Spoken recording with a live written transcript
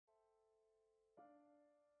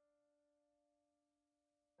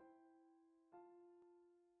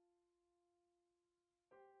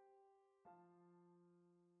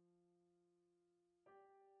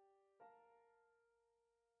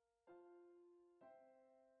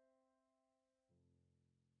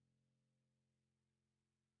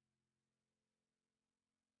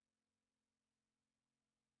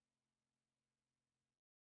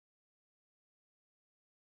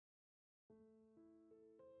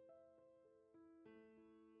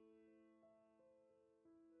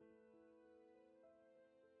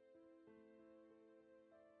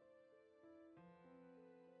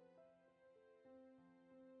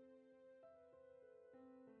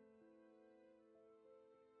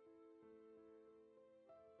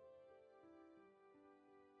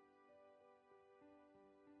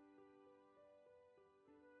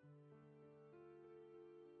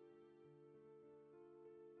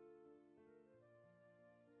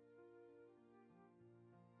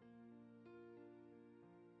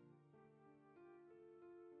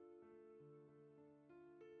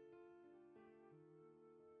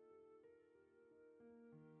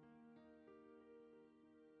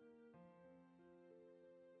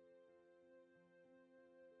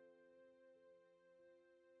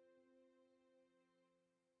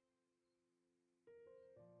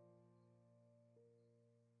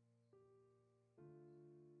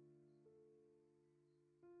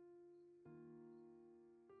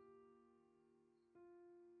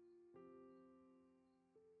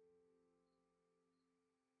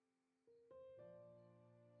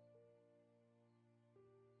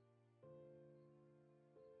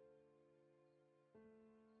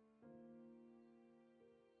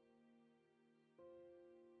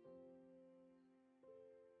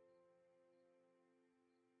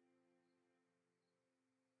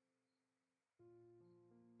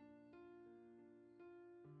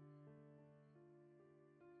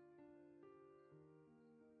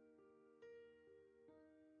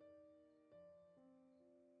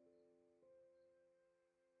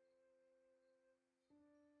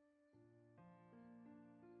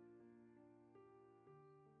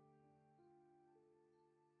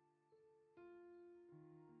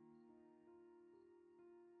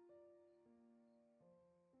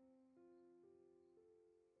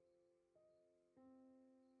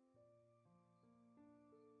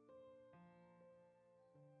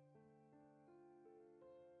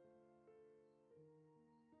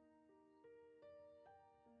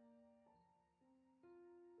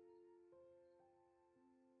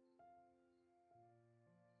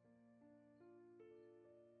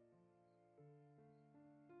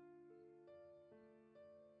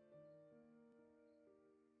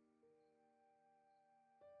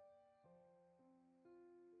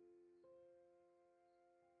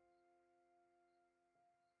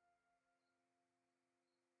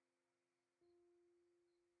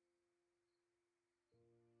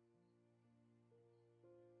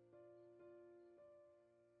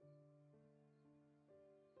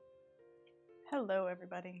Hello,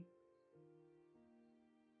 everybody.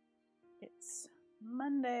 It's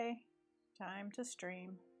Monday, time to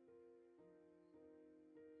stream.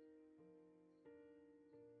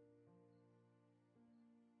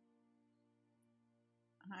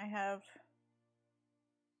 I have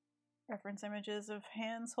reference images of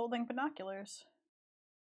hands holding binoculars.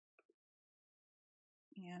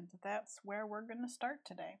 And that's where we're going to start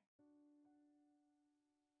today.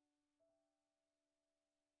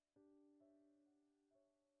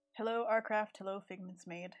 Hello, Arcraft. Hello, Figments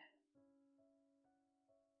Made.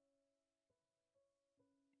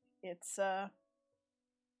 It's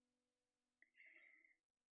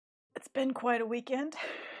been quite a weekend.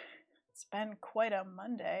 It's been quite a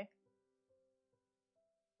Monday.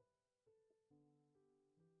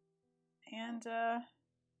 And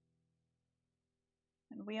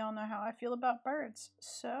we all know how I feel about birds,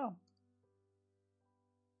 so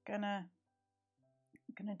gonna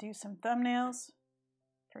do some thumbnails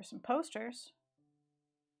for some posters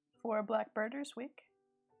for Black Birders Week,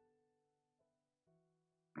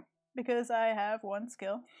 because I have one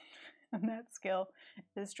skill, and that skill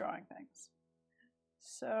is drawing things.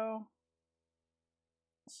 So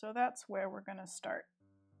that's where we're gonna start.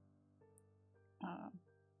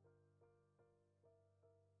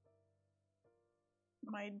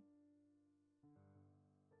 My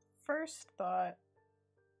first thought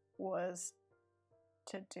was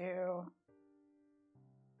to do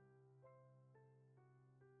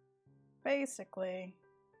basically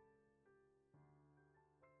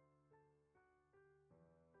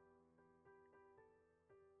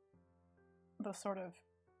the sort of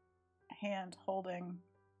hand holding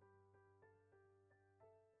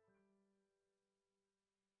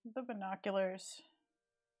the binoculars.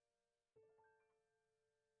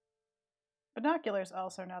 Binoculars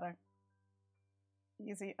also not a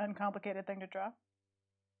easy, uncomplicated thing to draw.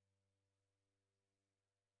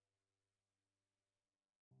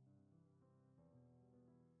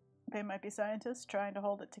 They might be scientists trying to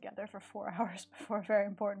hold it together for 4 hours before a very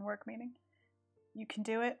important work meeting. You can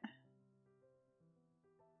do it.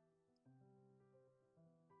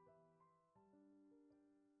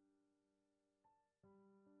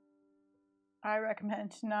 I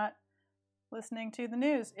recommend not listening to the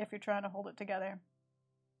news if you're trying to hold it together.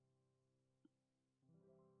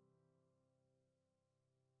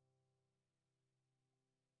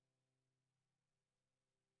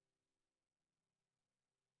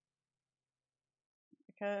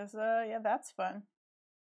 Because, yeah, that's fun.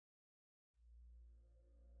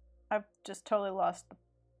 I've just totally lost the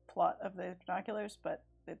plot of the binoculars, but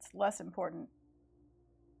it's less important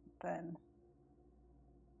than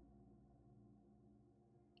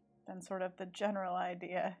sort of the general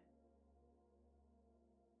idea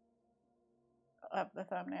of the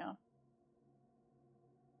thumbnail.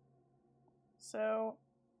 So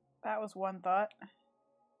that was one thought.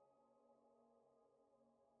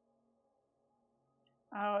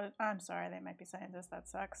 Oh, I'm sorry, they might be scientists. That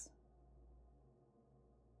sucks.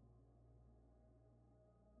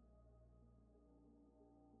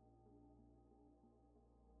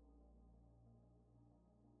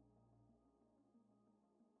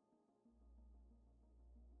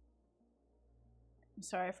 I'm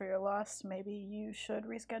sorry for your loss. Maybe you should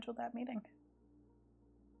reschedule that meeting.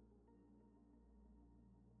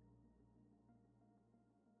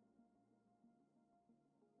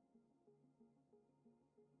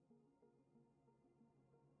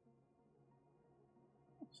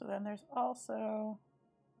 So then there's also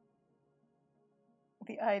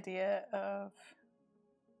the idea of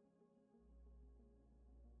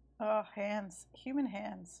hands, human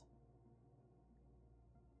hands.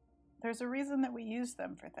 There's a reason that we use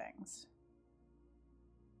them for things,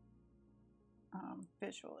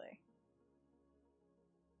 visually,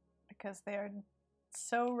 because they are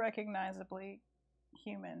so recognizably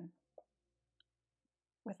human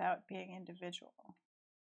without being individual.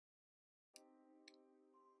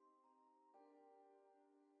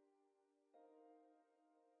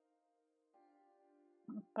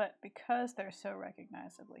 But because they're so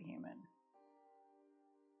recognizably human,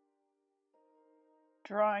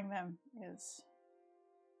 drawing them is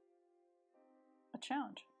a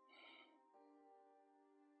challenge.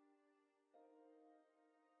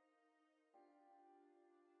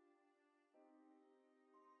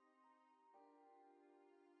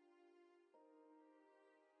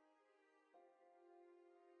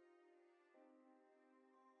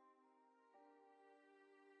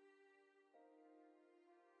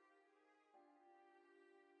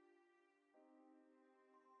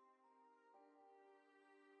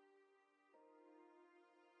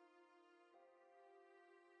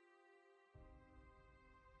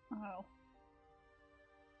 Oh.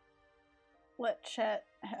 let Chet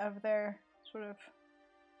have their sort of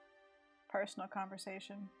personal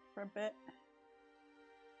conversation for a bit.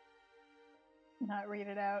 Not read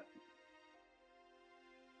it out.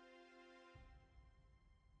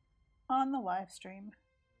 On the live stream.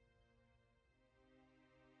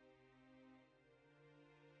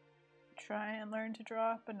 Try and learn to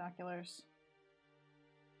draw binoculars.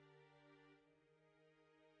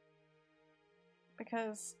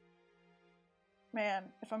 Because, man,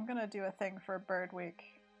 if I'm gonna do a thing for Bird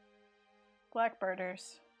Week, black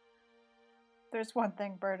birders, there's one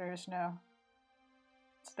thing birders know.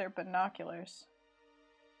 It's their binoculars.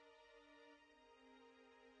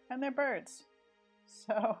 And they're birds.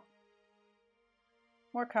 So,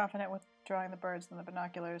 more confident with drawing the birds than the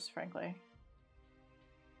binoculars, frankly.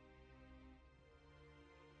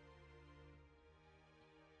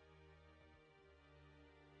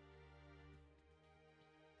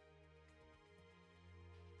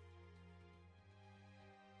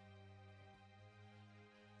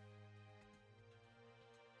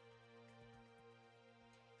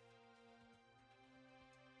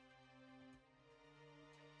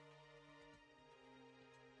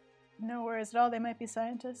 No worries at all, they might be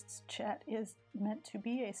scientists. Chat is meant to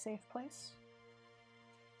be a safe place.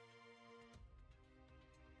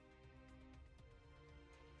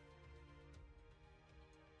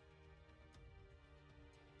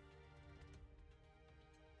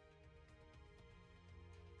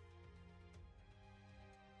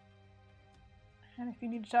 And if you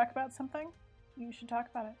need to talk about something, you should talk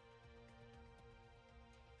about it.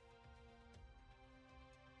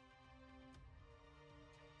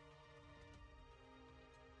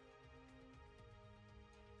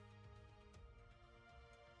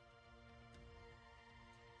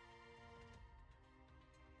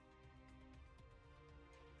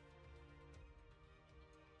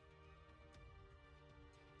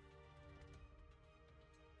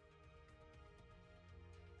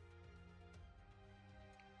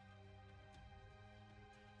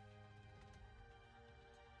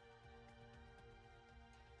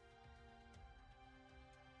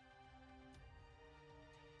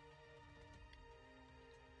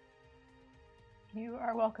 You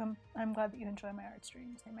are welcome. I'm glad that you enjoy my art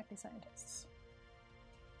streams. They might be scientists.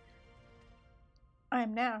 I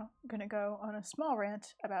am now going to go on a small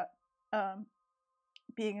rant about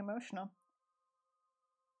being emotional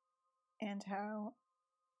and how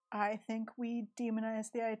I think we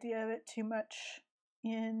demonize the idea of it too much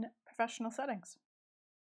in professional settings.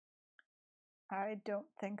 I don't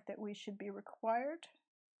think that we should be required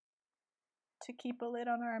to keep a lid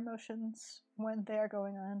on our emotions when they are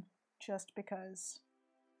going on just because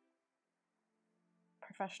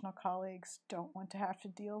professional colleagues don't want to have to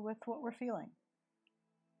deal with what we're feeling.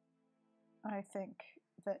 I think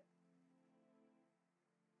that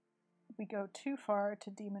we go too far to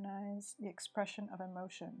demonize the expression of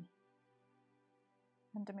emotion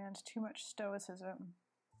and demand too much stoicism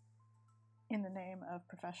in the name of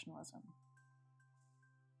professionalism.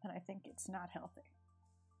 And I think it's not healthy.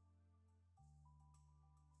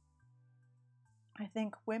 I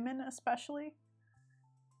think women especially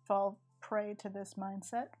fall prey to this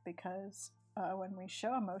mindset because when we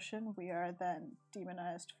show emotion, we are then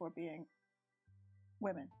demonized for being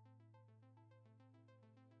women.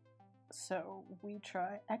 So we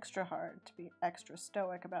try extra hard to be extra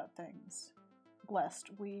stoic about things,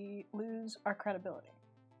 lest we lose our credibility.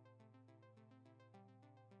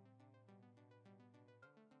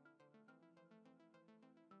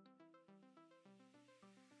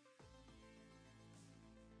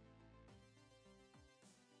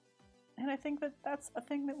 And I think that that's a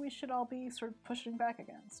thing that we should all be sort of pushing back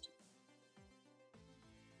against.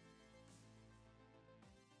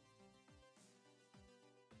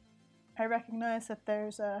 I recognize that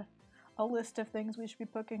there's a list of things we should be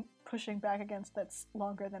pushing back against that's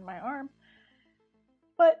longer than my arm,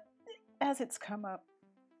 but as it's come up,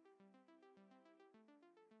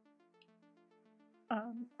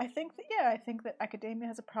 I think that academia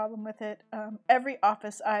has a problem with it. Every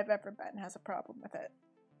office I've ever been has a problem with it.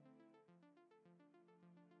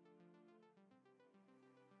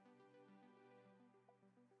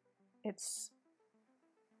 It's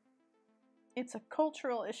a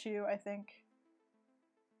cultural issue, I think,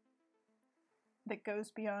 that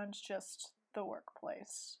goes beyond just the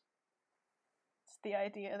workplace. It's the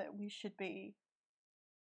idea that we should be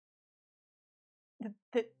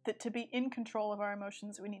that to be in control of our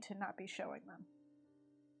emotions, we need to not be showing them.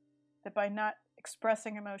 That by not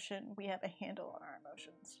expressing emotion, we have a handle on our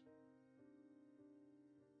emotions.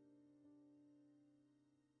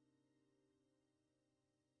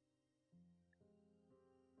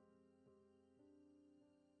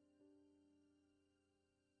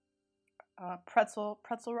 Pretzel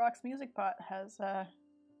Rocks Music Pot has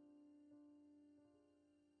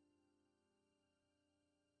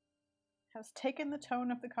taken the tone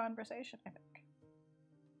of the conversation, I think.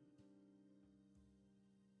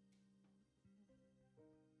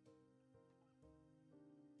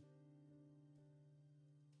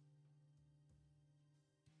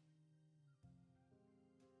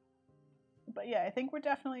 But yeah, I think we're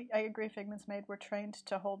definitely, I agree, Figment's Made, we're trained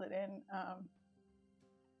to hold it in.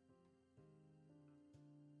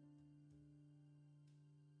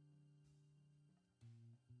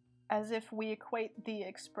 As if we equate the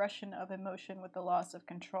expression of emotion with the loss of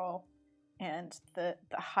control, and the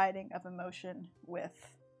hiding of emotion with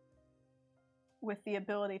the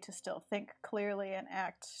ability to still think clearly and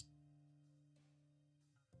act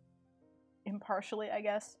impartially, I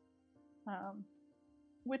guess.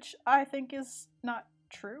 Which I think is not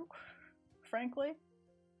true, frankly.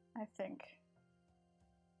 I think.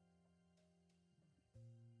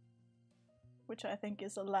 Which I think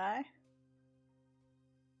is a lie.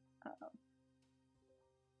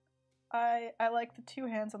 I like the two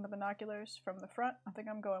hands on the binoculars from the front. I think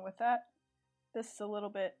I'm going with that. This is a little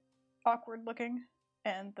bit awkward looking,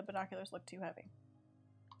 and the binoculars look too heavy.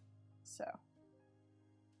 So,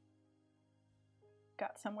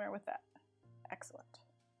 got somewhere with that. Excellent.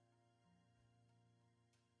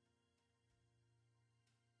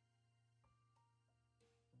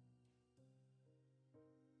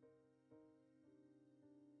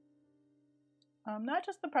 Not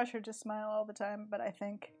just the pressure to smile all the time, but I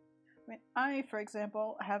think, I, for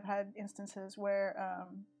example, have had instances where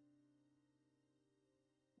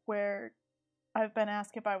I've been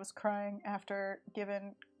asked if I was crying after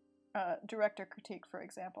given director critique, for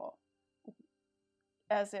example,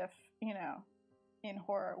 as if, in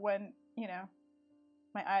horror, when,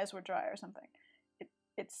 my eyes were dry or something.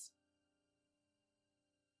 It's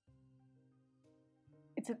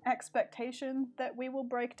an expectation that we will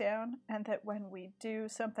break down, and that when we do,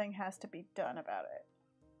 something has to be done about it.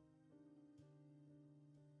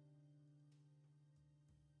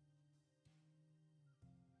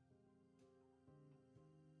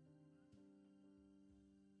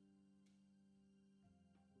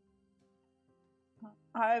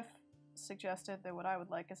 I've suggested that what I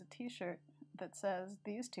would like is a t-shirt that says,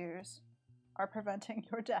 "These tears are preventing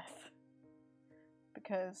your death."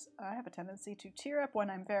 Because I have a tendency to tear up when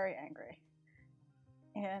I'm very angry.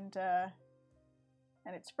 And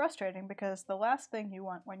it's frustrating because the last thing you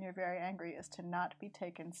want when you're very angry is to not be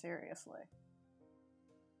taken seriously.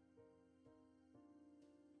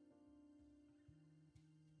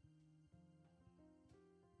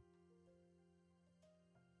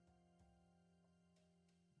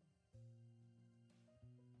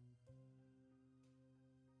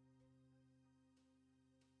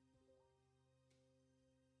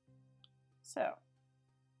 So,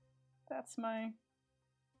 that's my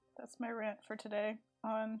rant for today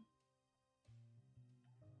on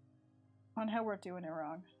how we're doing it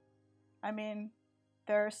wrong. I mean,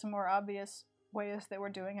 there are some more obvious ways that we're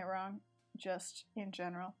doing it wrong, just in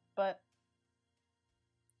general, but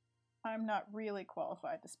I'm not really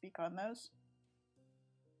qualified to speak on those.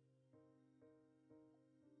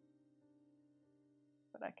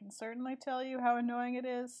 But I can certainly tell you how annoying it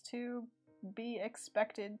is to be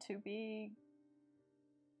expected to be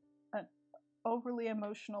an overly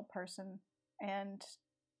emotional person, and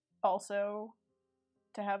also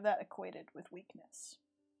to have that equated with weakness.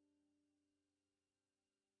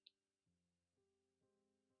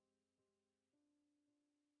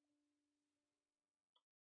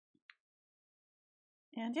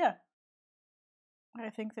 And yeah, I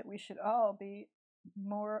think that we should all be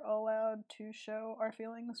more allowed to show our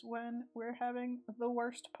feelings when we're having the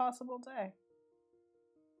worst possible day.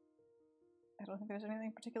 I don't think there's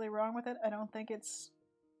anything particularly wrong with it. I don't think it's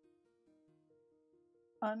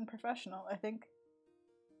unprofessional. I think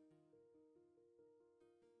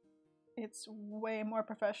it's way more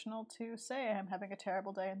professional to say I'm having a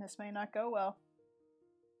terrible day and this may not go well,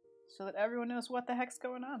 so that everyone knows what the heck's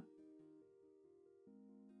going on.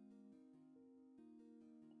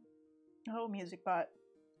 Oh, Music Bot.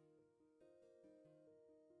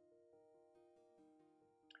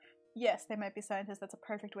 Yes, they might be scientists. That's a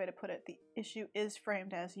perfect way to put it. The issue is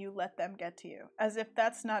framed as you let them get to you. As if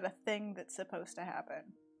that's not a thing that's supposed to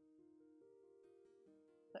happen.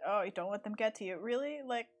 Oh, you don't let them get to you. Really?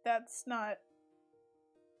 Like, that's not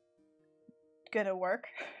gonna work.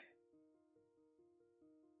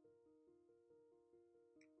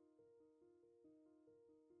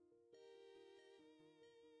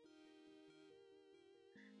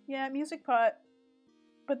 Yeah, Music Pot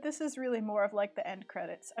But this is really more of like the end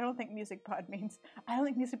credits. I don't think MusicBot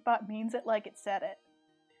means it like it said it.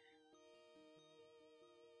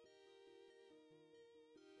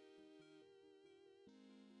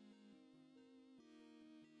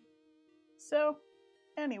 So,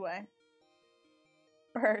 anyway,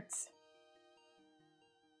 birds.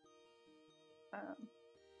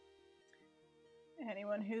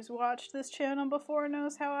 Anyone who's watched this channel before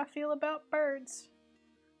knows how I feel about birds.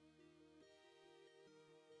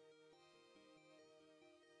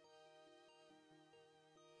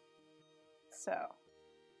 So,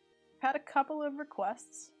 I've had a couple of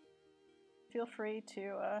requests. Feel free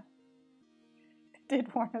to,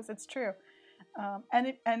 did warn us, it's true.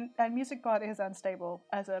 And MusicBot is unstable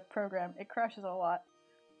as a program. It crashes a lot.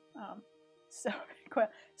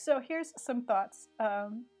 So here's some thoughts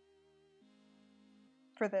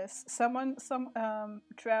for this. Some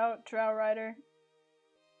Drow Rider.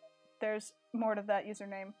 There's more to that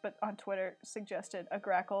username, but on Twitter suggested a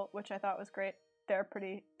grackle, which I thought was great. They're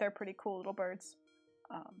pretty cool little birds.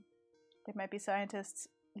 They might be scientists.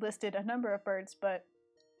 Listed a number of birds, but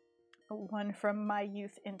one from my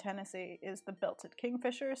youth in Tennessee is the belted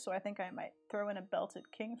kingfisher, so I think I might throw in a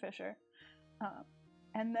belted kingfisher.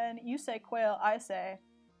 And then you say quail, I say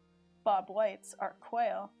Bob Whites are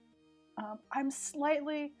quail. I'm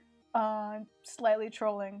slightly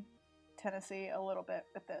trolling Tennessee a little bit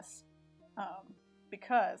with this,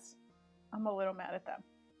 because I'm a little mad at them.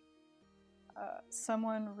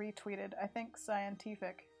 Someone retweeted, I think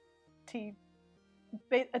Scientific,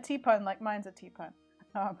 a T pun like mine's a T pun,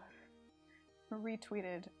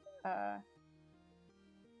 retweeted a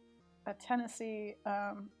Tennessee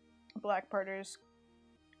Blackbirders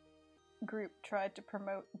group tried to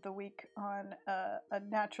promote the week on a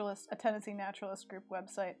Tennessee naturalist group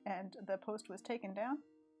website, and the post was taken down.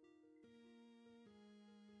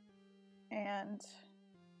 And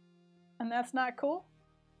that's not cool.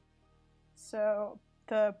 So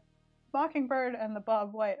the mockingbird and the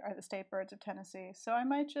bob white are the state birds of Tennessee. So I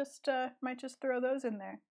might just throw those in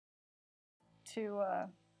there to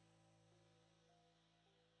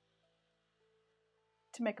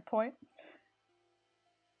make a point.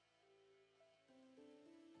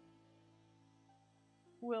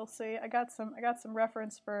 We'll see. I got some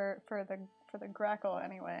reference for the grackle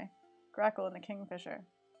anyway. Grackle and the kingfisher.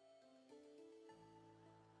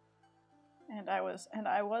 And I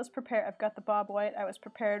was prepared. I've got the bob white. I was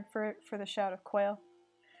prepared for the shout of quail.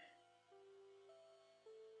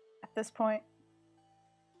 At this point,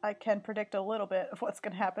 I can predict a little bit of what's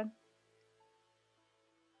going to happen.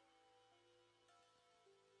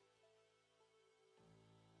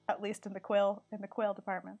 At least in the quail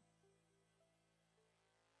department.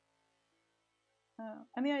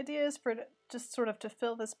 And the idea is for just sort of to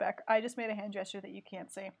fill this back. I just made a hand gesture that you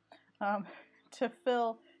can't see. To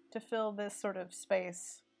fill this sort of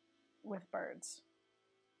space with birds.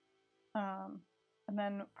 And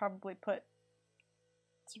then probably put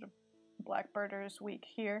sort of Blackbirders Week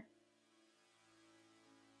here.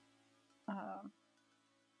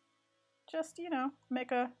 Just,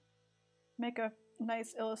 make a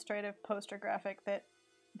nice illustrative poster graphic that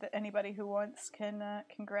anybody who wants can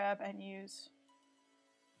grab and use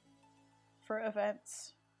for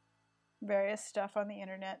events, various stuff on the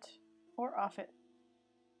internet, or off it.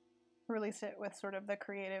 Release it with sort of the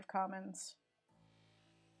Creative Commons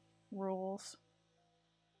rules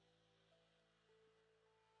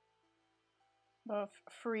of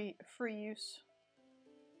free use.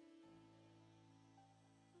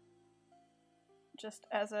 Just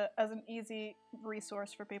as an easy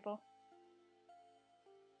resource for people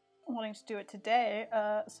wanting to do it today,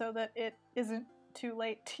 so that it isn't too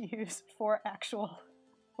late to use for actual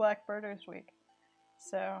Blackbirders Week.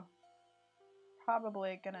 So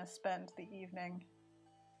probably gonna spend the evening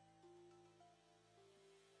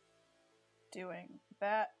doing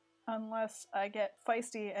that, unless I get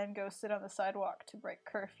feisty and go sit on the sidewalk to break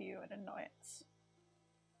curfew and annoyance,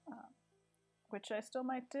 which I still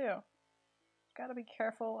might do. Gotta be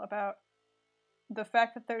careful about the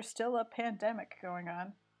fact that there's still a pandemic going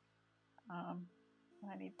on.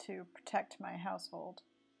 I need to protect my household.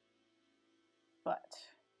 But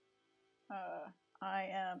I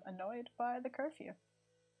am annoyed by the curfew.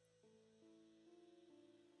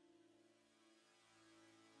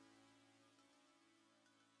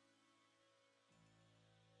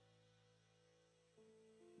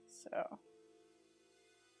 So,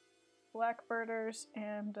 Blackbirders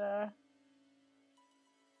and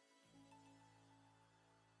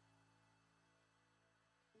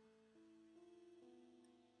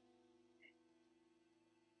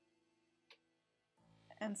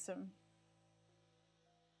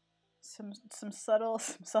some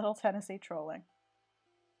subtle Tennessee trolling.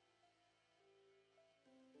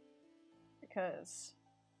 Because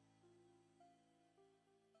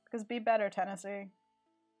be better, Tennessee.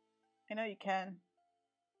 I know you can.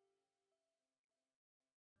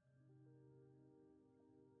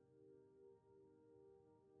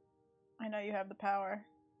 I know you have the power.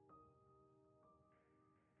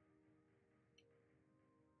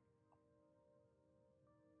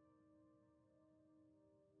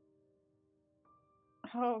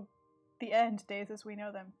 Oh, the end, days as we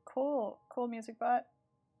know them. Cool music bot.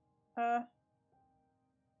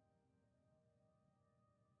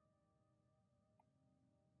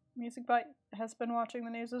 Music bot has been watching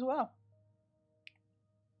the news as well.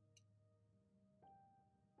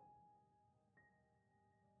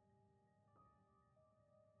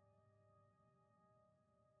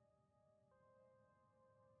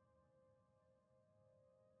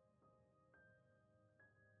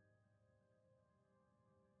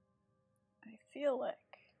 I feel like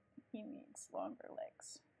he needs longer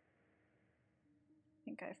legs. I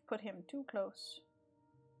think I've put him too close.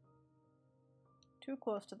 Too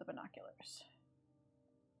close to the binoculars.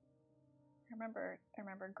 I remember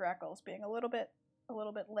Grackles being a little bit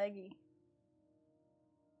leggy.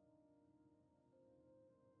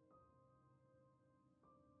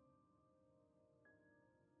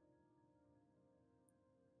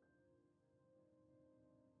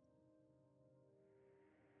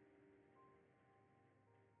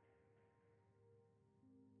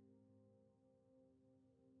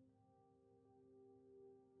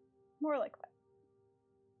 More like that.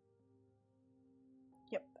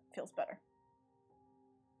 Yep, that feels better.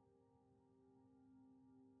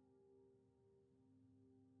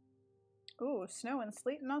 Ooh, snow and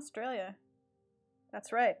sleet in Australia.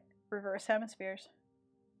 That's right, reverse hemispheres.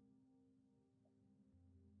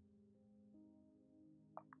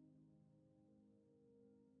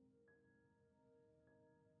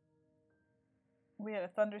 We had a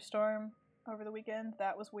thunderstorm over the weekend.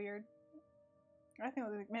 That was weird. I think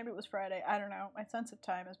maybe it was Friday. I don't know. My sense of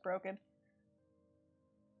time is broken.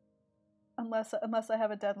 Unless I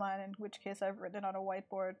have a deadline, in which case I've written it on a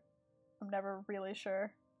whiteboard. I'm never really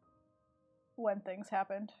sure when things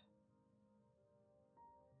happened.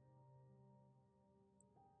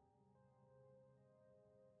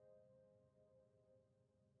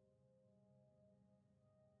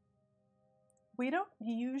 We don't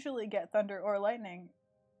usually get thunder or lightning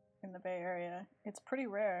in the Bay Area. It's pretty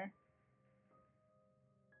rare.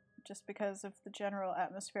 Just because of the general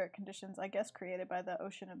atmospheric conditions, I guess, created by the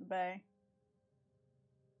ocean and the bay.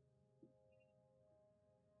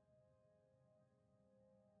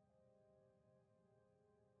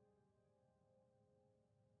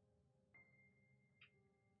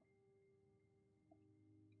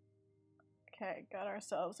 Okay, got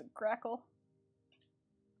ourselves a grackle.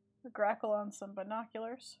 A grackle on some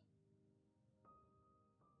binoculars.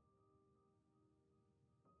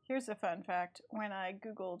 Here's a fun fact. When I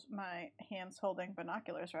googled my hands holding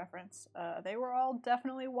binoculars reference, they were all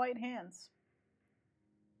definitely white hands.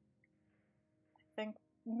 I think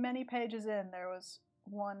many pages in, there was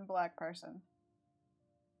one black person.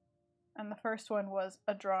 And the first one was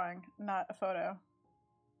a drawing, not a photo.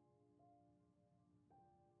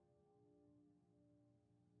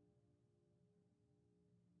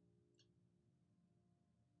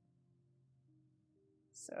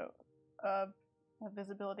 So, a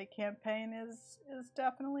visibility campaign is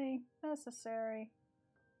definitely necessary.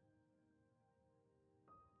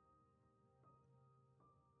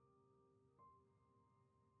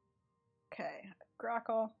 Okay,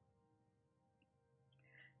 grackle.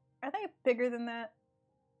 Are they bigger than that?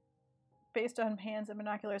 Based on hands and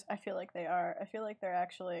binoculars, I feel like they are. I feel like they're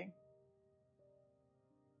actually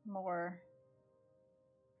more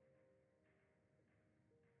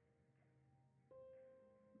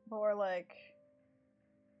like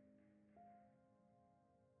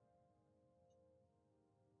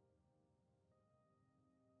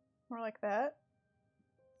more like that.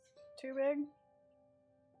 Too big.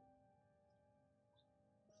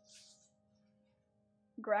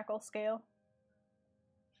 Grackle scale.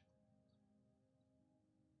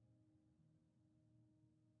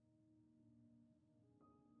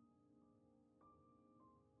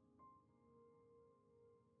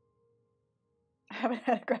 I haven't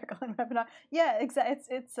had a grackle in my binocular. Yeah,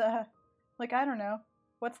 exactly. It's like, I don't know.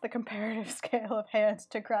 What's the comparative scale of hands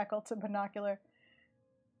to grackle to binocular?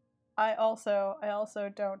 I also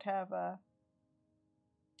don't have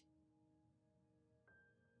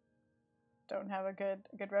a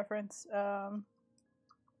good reference.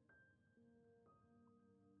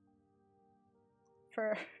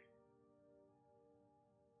 For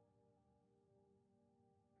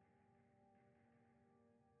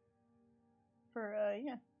For,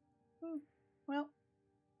 yeah. Well,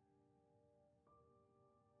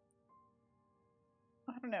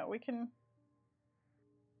 I don't know, we can...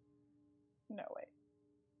 No, wait.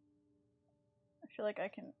 I feel like I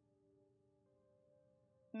can...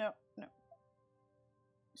 No.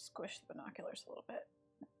 Squish the binoculars a little bit.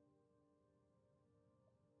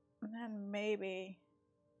 And then maybe...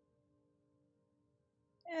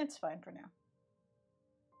 It's fine for now.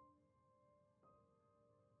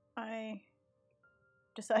 I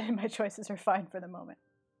decided my choices are fine for the moment.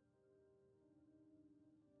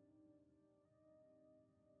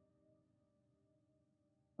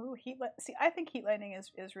 Ooh, see, I think heat lightning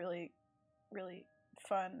is really, really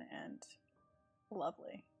fun and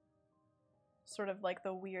lovely. Sort of like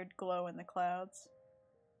the weird glow in the clouds.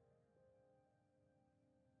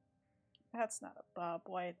 That's not a Bob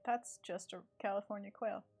White. That's just a California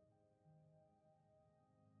quail.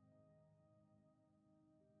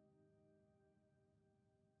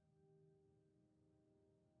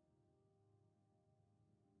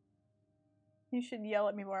 You should yell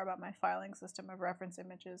at me more about my filing system of reference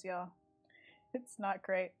images, y'all. It's not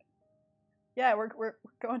great. Yeah, we're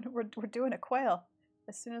doing a quail.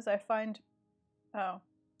 As soon as I find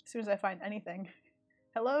anything.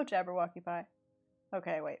 Hello, Jabberwocky Pie.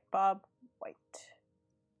 Okay, wait. Bob White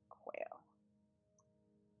quail.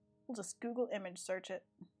 We'll just Google image search it.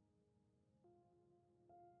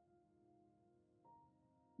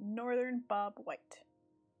 Northern Bob White.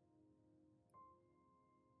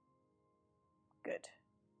 Good.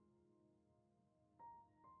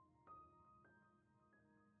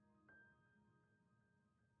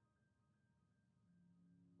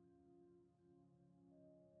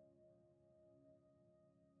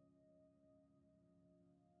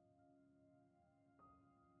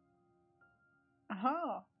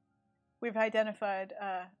 Oh, we've identified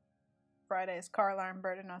Friday's car alarm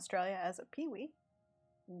bird in Australia as a peewee.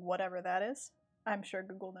 Whatever that is. I'm sure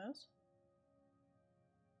Google knows.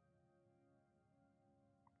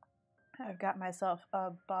 I've got myself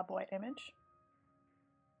a Bob White image.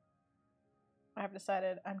 I've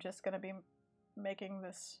decided I'm just going to be making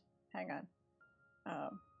this... Hang on.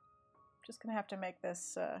 Just going to have to make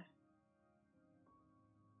this...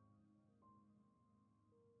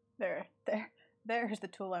 There's the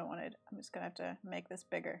tool I wanted. I'm just going to have to make this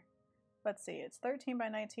bigger. Let's see, it's 13 by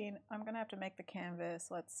 19. I'm going to have to make the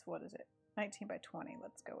canvas. What is it? 19 by 20.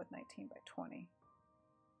 Let's go with 19 by 20.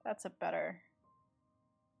 That's a better...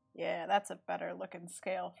 Yeah, that's a better looking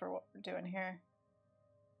scale for what we're doing here.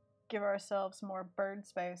 Give ourselves more bird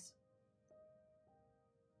space.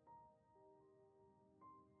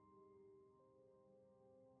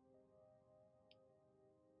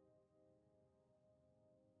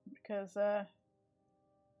 Because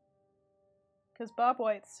Bob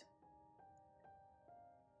White's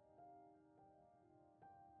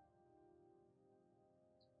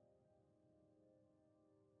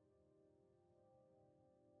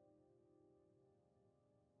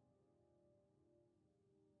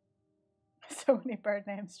so many bird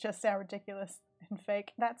names just sound ridiculous and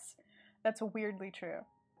fake. That's weirdly true.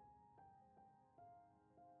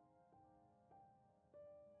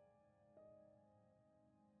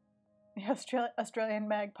 The Australian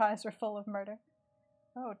magpies are full of murder.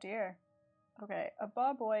 Oh dear. Okay, a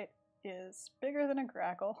Bob White is bigger than a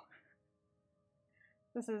grackle.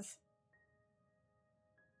 This is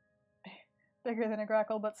bigger than a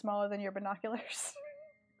grackle but smaller than your binoculars.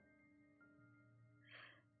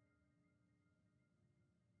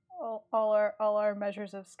 all our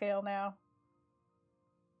measures of scale now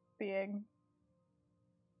being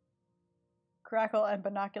grackle and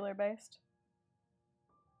binocular based.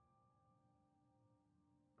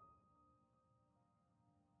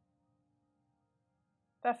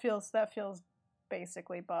 That feels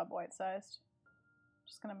basically Bob White sized.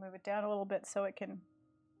 Just gonna move it down a little bit so it can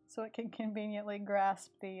conveniently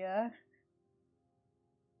grasp the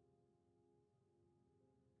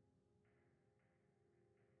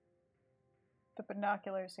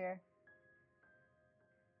binoculars here.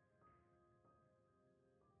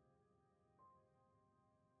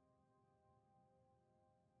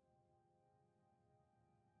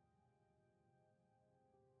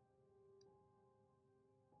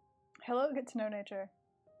 Hello, get to know nature.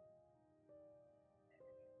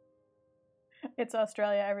 It's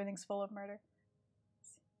Australia, everything's full of murder.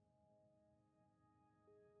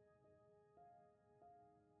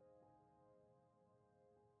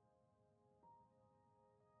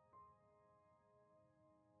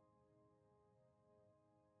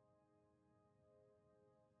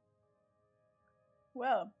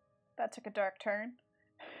 Well, that took a dark turn.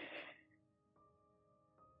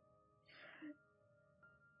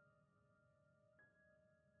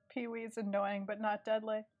 Pee-wee's annoying but not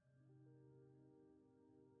deadly.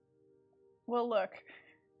 Well, look.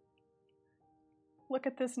 Look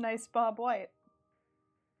at this nice Bob White.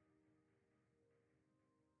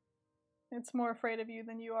 It's more afraid of you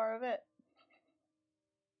than you are of it.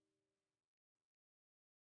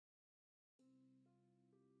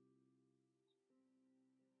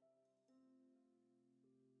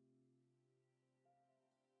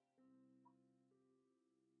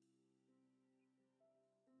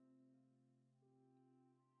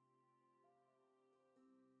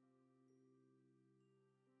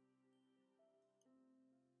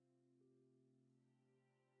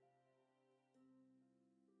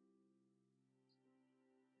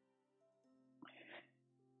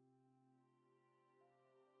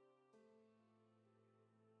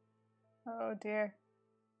 Oh dear.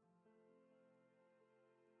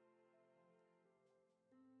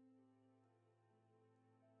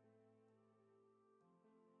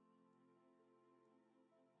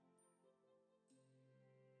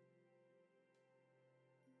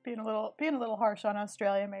 Being a little harsh on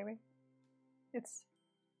Australia, maybe. It's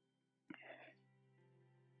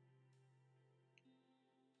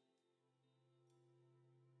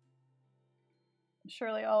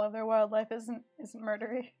surely all of their wildlife isn't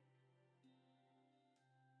murdery.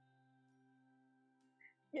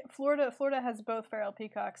 Yeah, Florida has both feral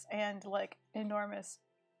peacocks and like enormous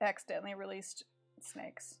accidentally released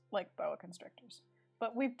snakes, like boa constrictors.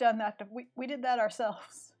 But we've done that. We did that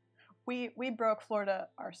ourselves. We broke Florida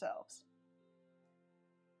ourselves.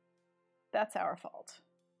 That's our fault.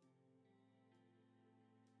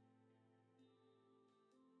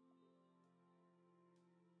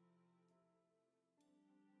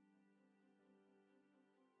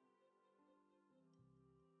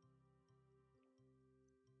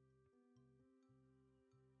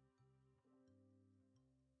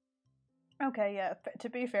 Okay, yeah. To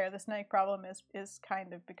be fair, the snake problem is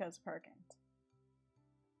kind of because of hurricanes.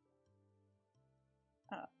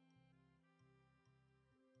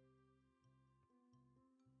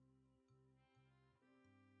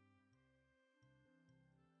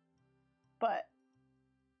 But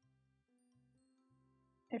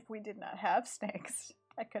if we did not have snakes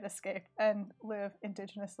that could escape and live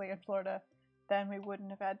indigenously in Florida, then we wouldn't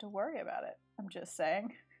have had to worry about it. I'm just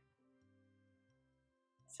saying.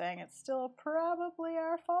 Saying it's still probably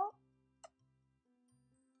our fault.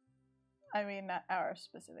 I mean, not ours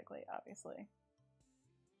specifically, obviously.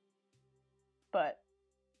 But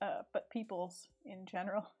people's in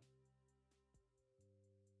general.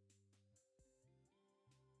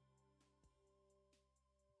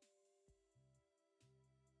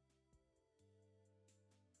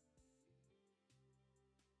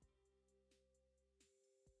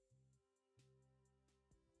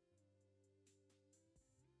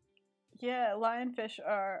 Yeah, lionfish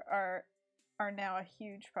are now a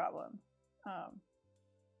huge problem.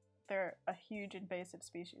 They're a huge invasive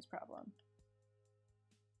species problem.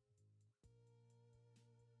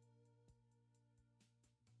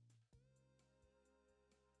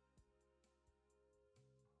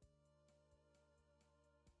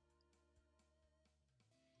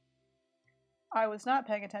 I was not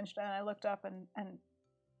paying attention, and I looked up and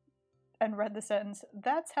read the sentence.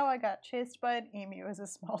 That's how I got chased by an emu as a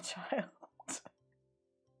small child.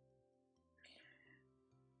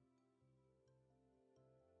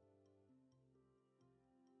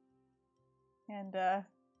 And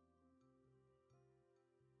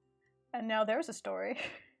now there's a story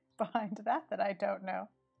behind that I don't know.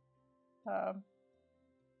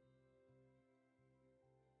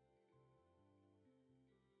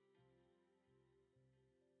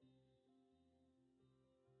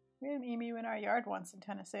 We had an emu in our yard once in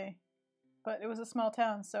Tennessee, but it was a small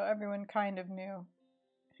town, so everyone kind of knew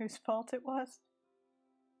whose fault it was.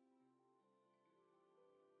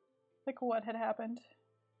 Like what had happened.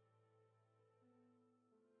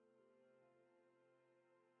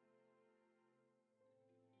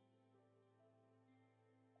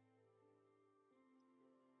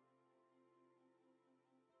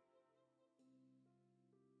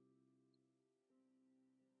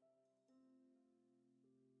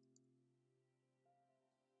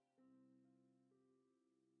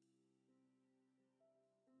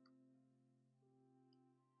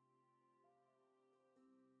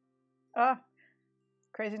 Ah,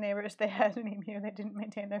 crazy neighbors. They had an emu. They didn't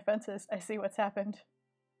maintain their fences. I see what's happened.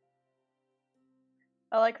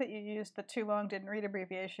 I like that you used the too long didn't read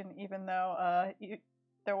abbreviation, even though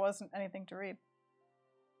there wasn't anything to read.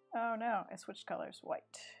 Oh no, I switched colors. White.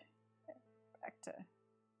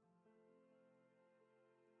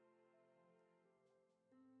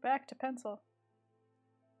 Back to pencil.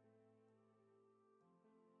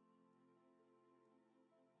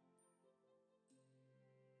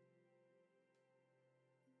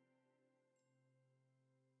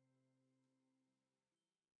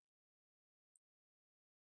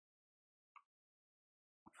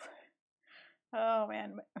 Oh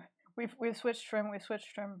man, we've switched from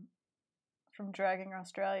dragging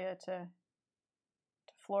Australia to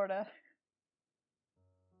Florida.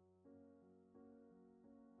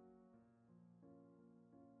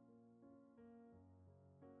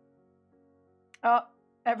 Oh,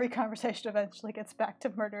 every conversation eventually gets back to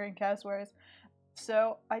murdering cassowaries.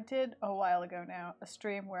 So I did a while ago now a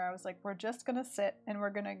stream where I was like, we're just gonna sit and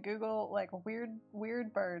we're gonna Google like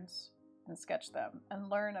weird birds and sketch them and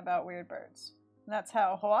learn about weird birds. And that's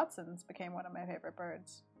how Hoatzins became one of my favorite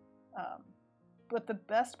birds. But the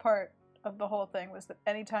best part of the whole thing was that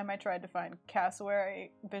anytime I tried to find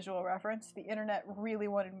cassowary visual reference, the internet really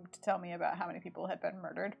wanted to tell me about how many people had been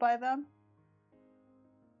murdered by them.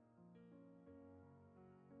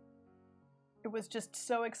 It was just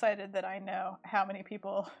so excited that I know how many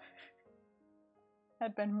people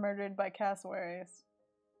had been murdered by cassowaries.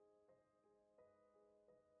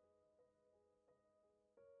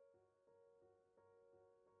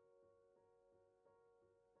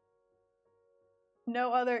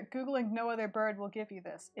 Googling no other bird will give you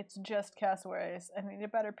this. It's just cassowaries. I need a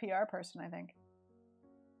better PR person, I think.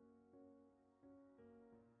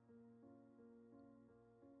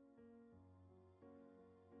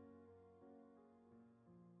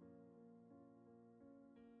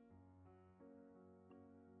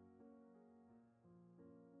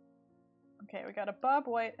 Okay, we got a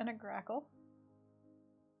bobwhite and a grackle.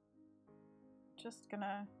 Just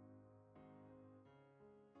gonna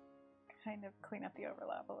kind of clean up the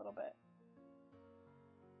overlap a little bit.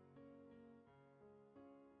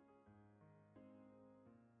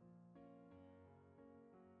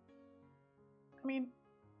 I mean,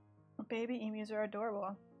 baby emus are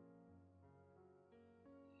adorable.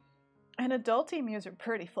 And adult emus are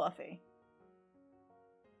pretty fluffy.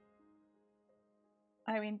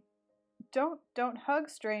 I mean, don't hug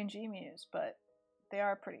strange emus, but they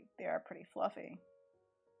are pretty fluffy.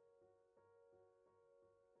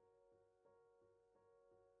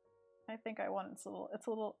 I think I want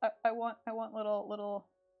I want little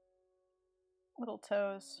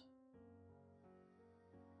toes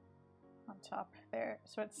on top there.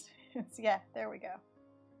 So it's yeah, there we go.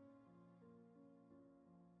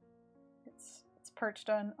 It's perched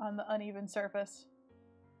on the uneven surface.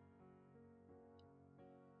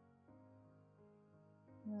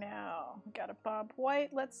 Now we got a bobwhite.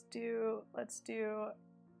 Let's do a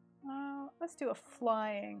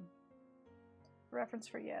flying reference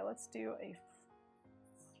for let's do a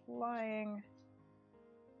flying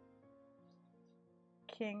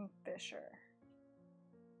kingfisher.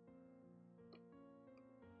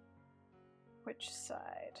 Which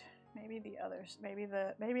side? Maybe the others. Maybe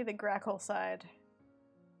the grackle side.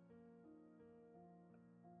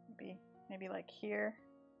 Maybe like here.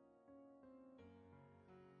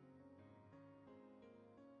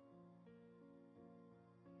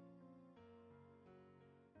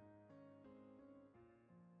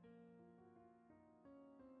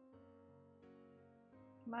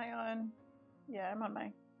 Am I on? Yeah, I'm on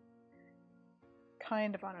my my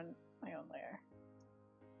own layer.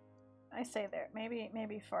 I say there.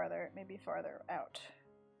 Maybe farther out.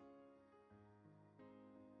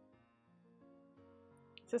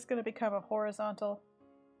 Is this going to become a horizontal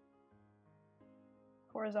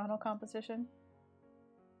composition?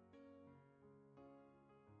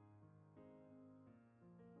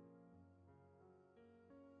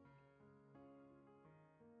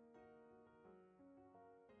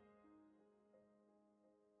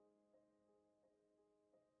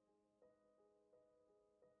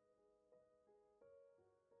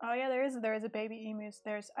 Oh yeah, there is a baby emus.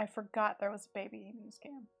 I forgot there was a baby emu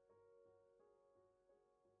scam.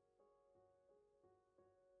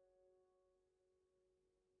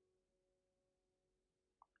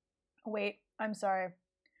 Wait, I'm sorry.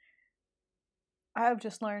 I have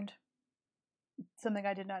just learned something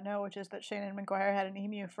I did not know, which is that Shannon McGuire had an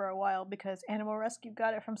emu for a while because Animal Rescue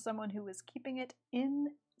got it from someone who was keeping it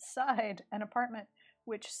inside an apartment,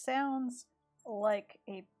 which sounds like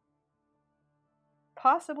a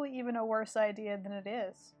possibly even a worse idea than it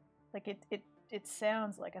is. Like it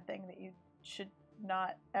sounds like a thing that you should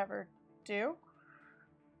not ever do.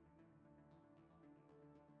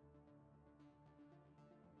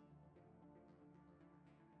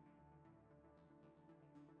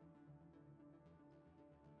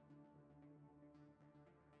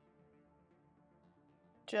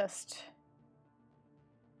 Just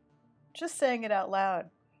saying it out loud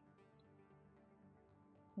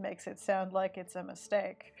makes it sound like it's a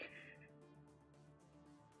mistake.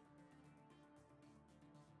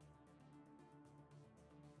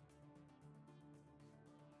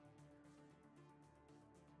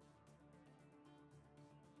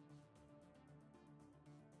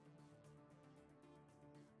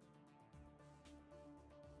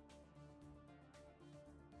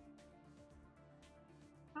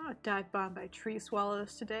 Got dive bombed by tree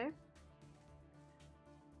swallows today.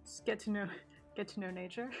 Just get to know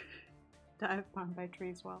nature. Dive bombed by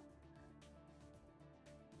tree swallows.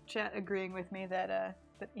 Chat agreeing with me that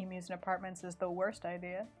emus in apartments is the worst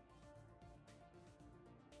idea.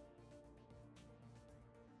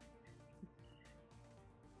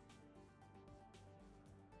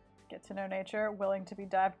 Get to know nature, willing to be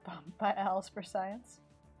dive bombed by owls for science.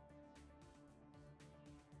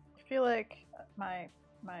 I feel like my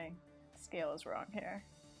scale is wrong here.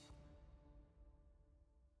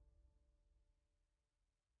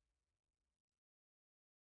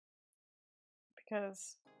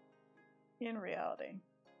 Because in reality,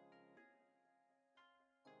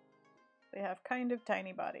 they have kind of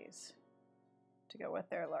tiny bodies to go with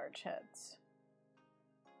their large heads.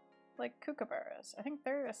 Like kookaburras. I think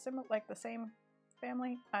they're a the same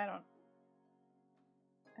family. I don't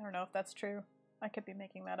know if that's true. I could be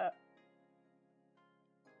making that up.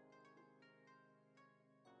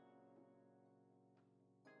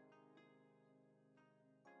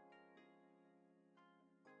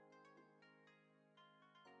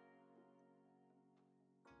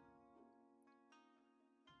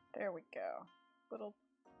 There we go. Little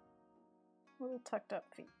tucked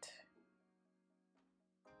up feet.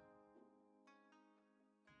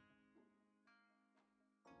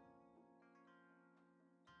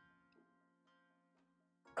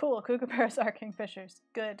 Cool, kookaburras are kingfishers.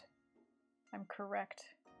 Good. I'm correct.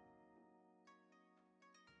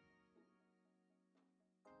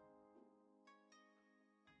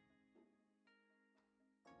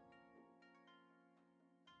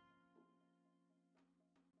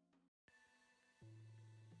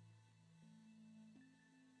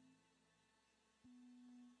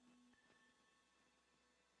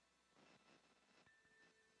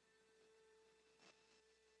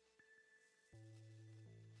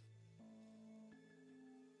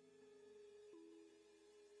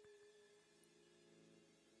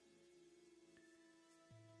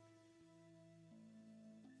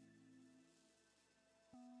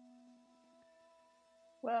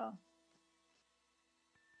 Well,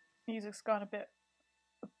 music's gone a bit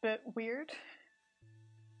weird.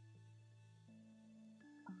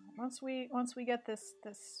 Once we get this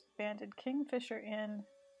banded kingfisher in,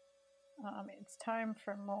 it's time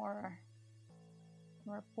for more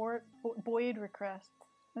Boyd requests.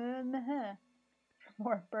 For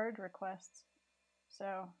more bird requests.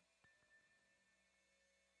 So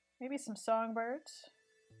maybe some songbirds.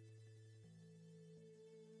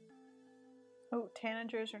 Oh,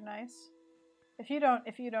 tanagers are nice. If you don't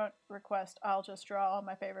request, I'll just draw all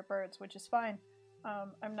my favorite birds, which is fine.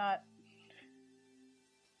 It's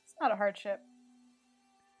not a hardship.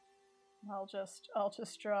 I'll just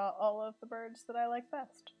draw all of the birds that I like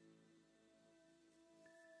best.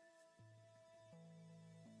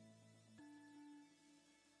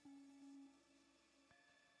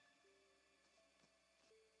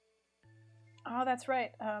 Oh, that's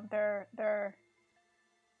right. They're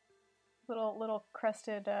little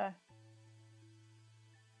crested.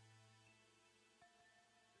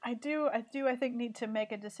 I think need to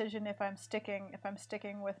make a decision if I'm sticking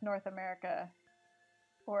with North America,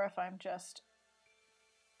 or if I'm just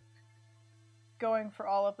going for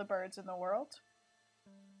all of the birds in the world.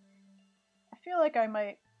 I feel like I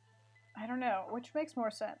might. I don't know, which makes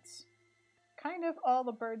more sense. Kind of all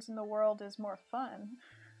the birds in the world is more fun,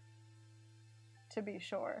 to be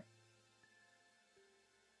sure.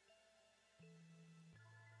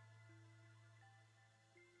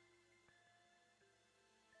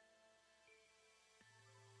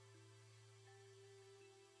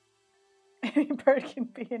 Any bird can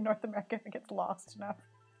be in North America if it gets lost enough.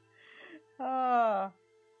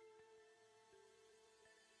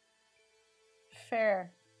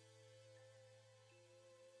 Fair.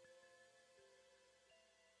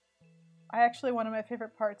 One of my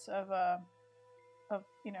favorite parts of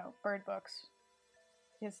bird books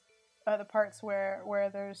is the parts where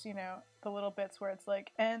there's the little bits where it's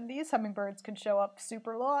like, and these hummingbirds can show up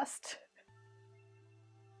super lost.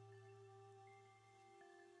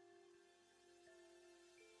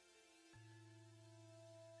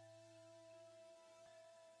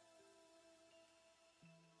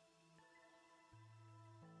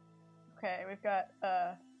 Okay, we've got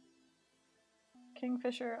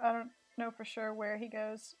kingfisher. I don't know for sure where he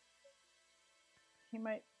goes. I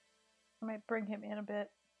might bring him in a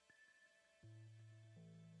bit.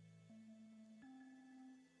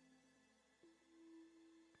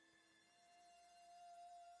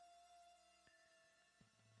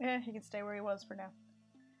 Yeah, he can stay where he was for now.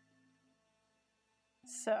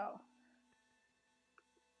 So,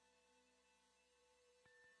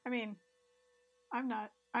 I mean, I'm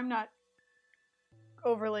not I'm not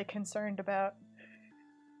overly concerned about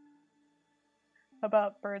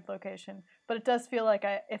bird location, but it does feel like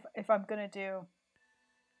if I'm gonna do,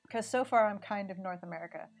 because so far I'm kind of North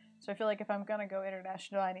America, so I feel like if I'm gonna go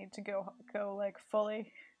international, I need to go like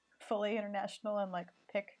fully international and like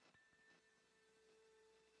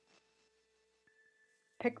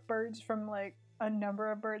pick birds from like a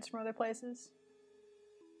number of birds from other places.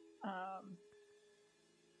 I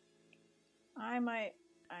might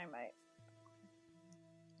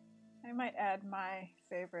add my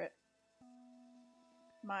favorite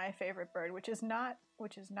bird, which is not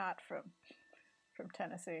from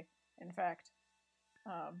Tennessee. In fact,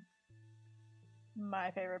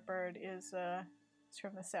 my favorite bird is it's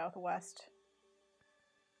from the Southwest.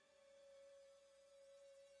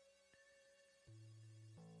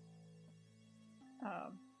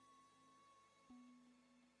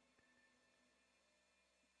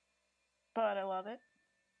 But I love it.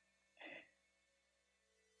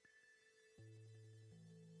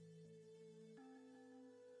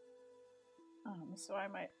 So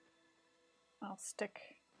I'll stick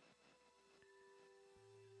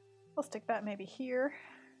that maybe here,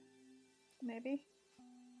 maybe,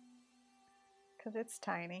 because it's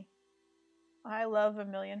tiny. I love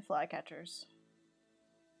vermilion flycatchers.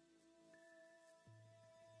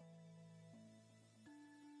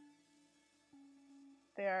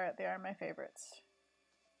 They are my favorites.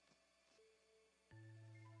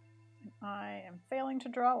 I am failing to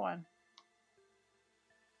draw one.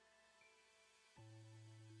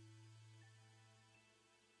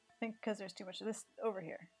 I think because there's too much of this over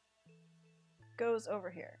here. Goes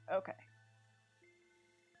over here. Okay.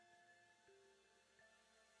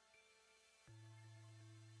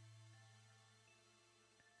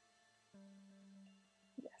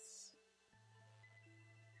 Yes.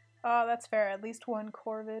 Oh, that's fair. At least one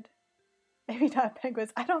corvid. Maybe not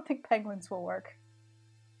penguins. I don't think penguins will work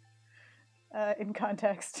in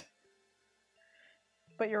context.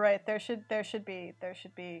 But you're right. There should be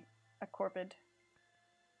a corvid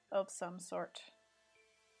of some sort,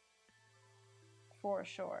 for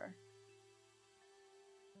sure.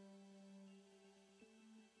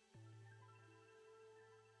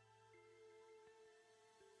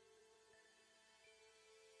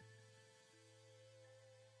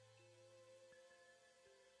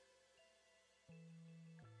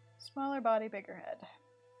 Smaller body, bigger head.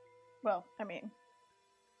 Well, I mean,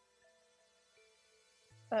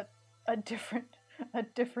 a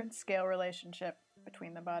different scale relationship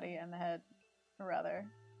between the body and the head, rather.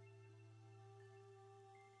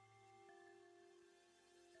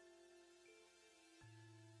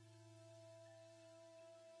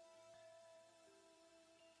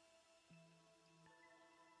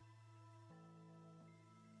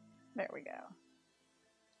 There we go.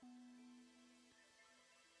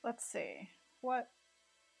 Let's see. What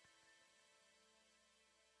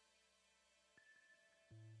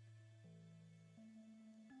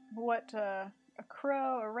a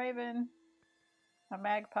crow, a raven, a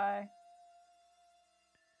magpie.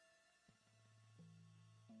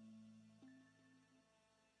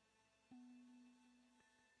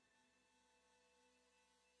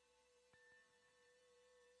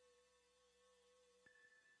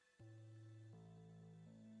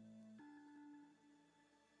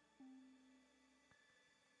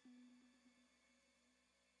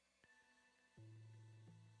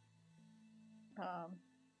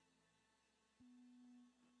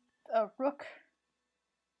 A rook.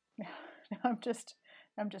 I'm just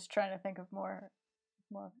trying to think of more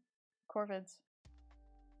corvids.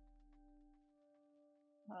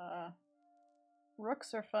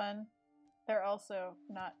 Rooks are fun. They're also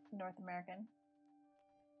not North American.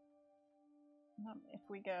 If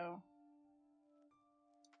we're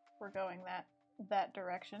going that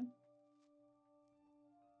direction.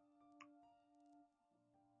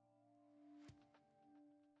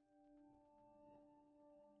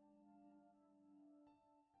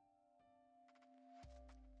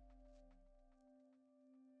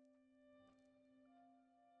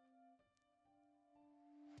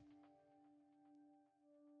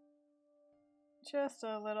 Just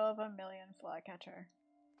a little of a vermilion flycatcher.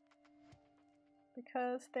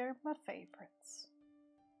 Because they're my favorites.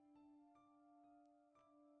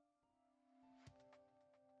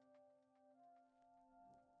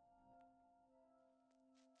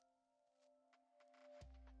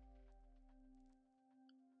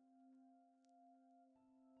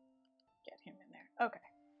 Get him in there. Okay.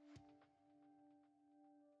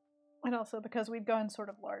 And also because we've gone sort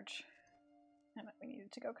of large. And we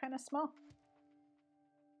needed to go kind of small.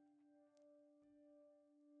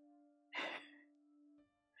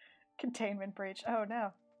 Containment breach. Oh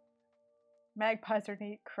no. Magpies are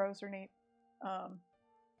neat. Crows are neat.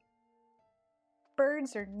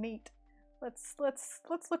 Birds are neat. Let's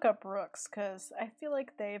look up rooks, because I feel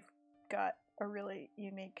like they've got a really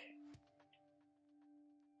unique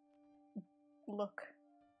look.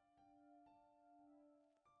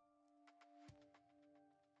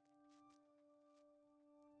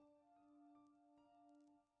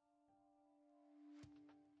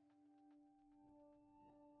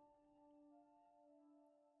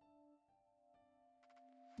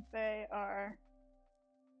 They are...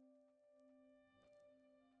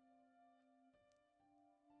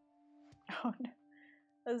 Oh no.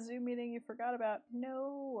 A Zoom meeting you forgot about.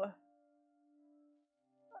 No.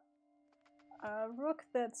 A rook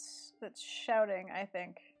that's shouting, I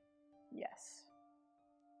think. Yes.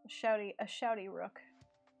 A shouty rook.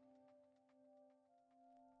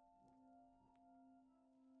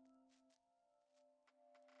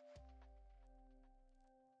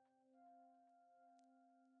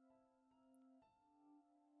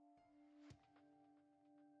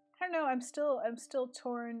 I don't know, I'm still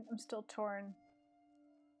torn. I'm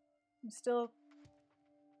still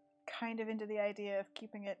kind of into the idea of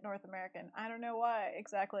keeping it North American. I don't know why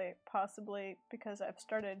exactly. Possibly because I've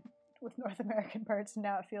started with North American birds and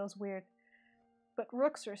now it feels weird. But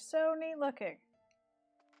rooks are so neat looking.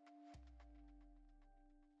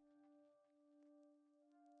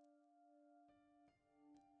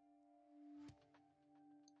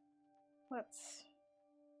 Let's...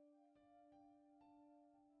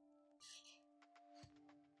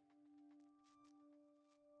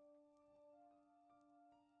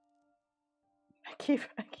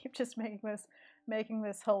 I keep just making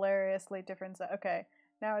this hilariously different. Okay,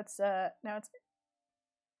 now it's 18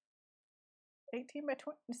 by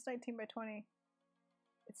 20. It's 19 by 20.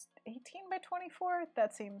 It's 18 by 24.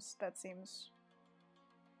 That seems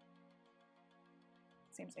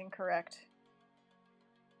incorrect.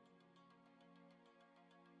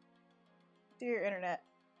 Dear internet,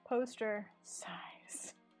 poster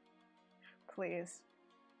size, please.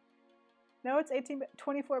 No, it's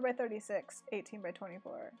 24 by 36, 18 by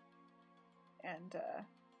 24. And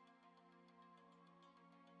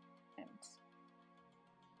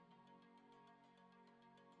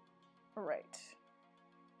right.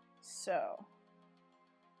 So,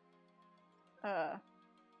 I'm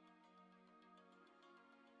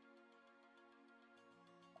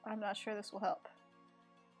not sure this will help.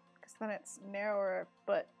 Because then it's narrower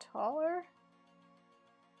but taller?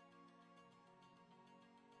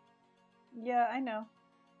 Yeah, I know.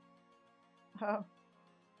 Oh.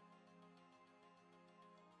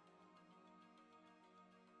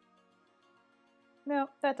 No,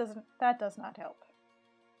 that does not help.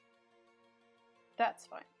 That's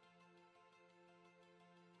fine.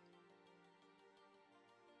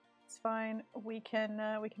 It's fine. We can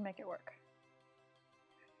make it work.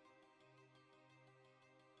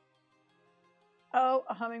 Oh,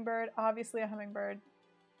 a hummingbird. Obviously a hummingbird.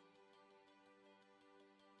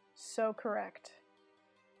 So correct.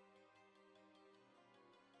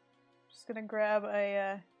 Just gonna grab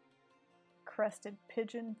a crested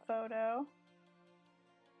pigeon photo.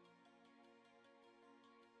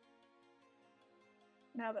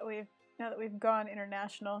 Now that we've gone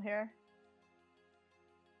international here.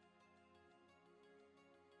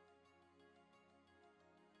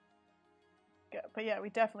 Good. But yeah, we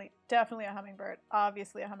definitely a hummingbird.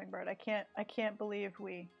 Obviously a hummingbird. I can't believe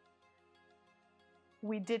we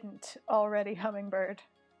didn't already hummingbird.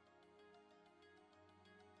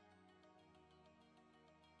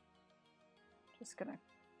 Just gonna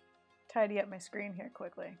tidy up my screen here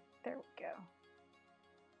quickly. There we go.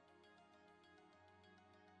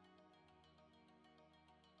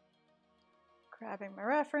 Grabbing my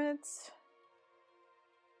reference.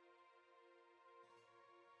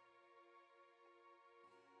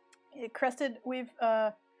 Crested,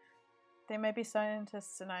 they might be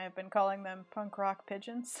scientists, and I have been calling them punk rock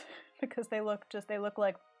pigeons because they look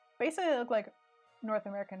like North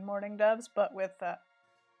American mourning doves, but with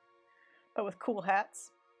cool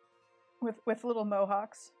hats, with little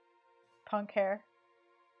mohawks, punk hair.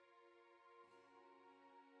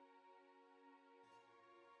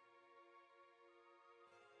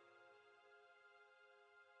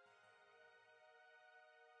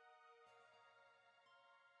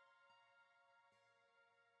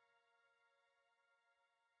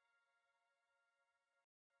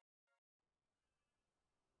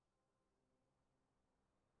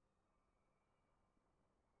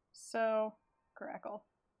 So, grackle.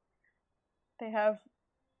 They have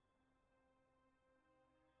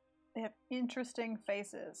interesting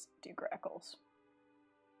faces, do grackles.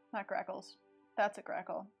 Not grackles. That's a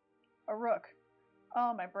grackle. A rook.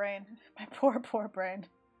 Oh, my brain. My poor, poor brain.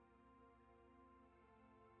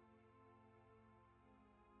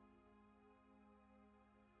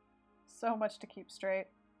 So much to keep straight.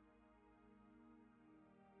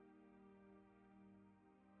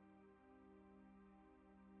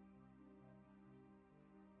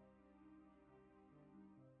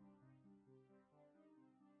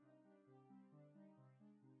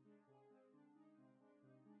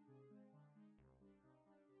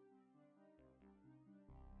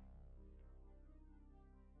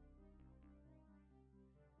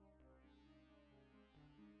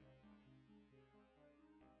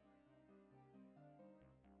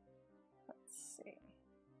 Let's see.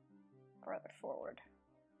 Farther forward.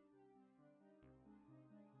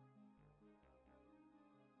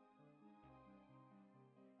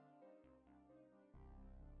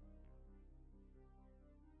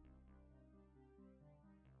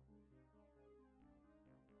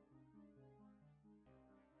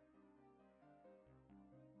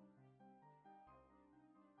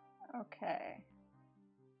 Okay.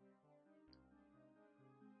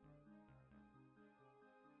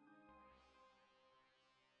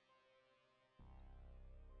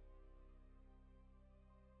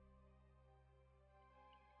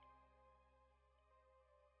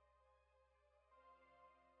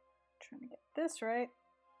 Trying to get this right.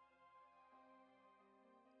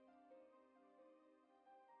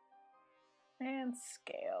 And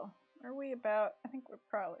scale. Are we about? I think we're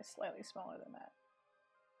probably slightly smaller than that.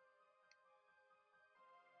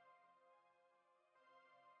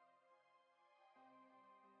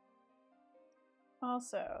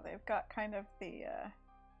 Also, they've got kind of the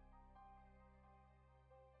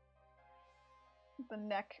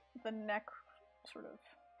neck sort of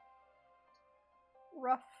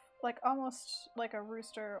rough, like almost like a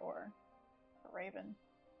rooster or a raven.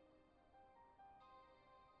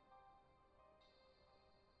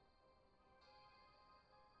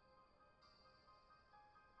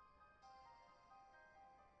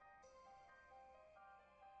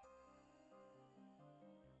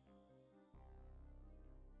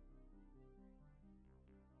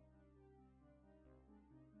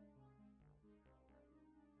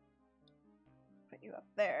 Put you up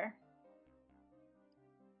there.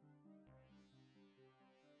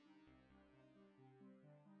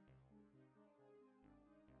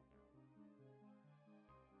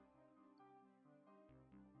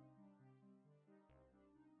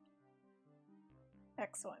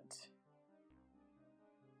 Excellent.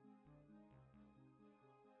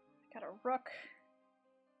 Got a rook.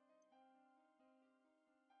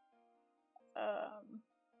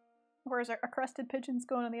 Where's our crested pigeons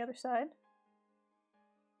going on the other side?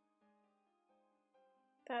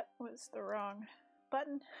 That was the wrong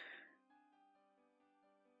button.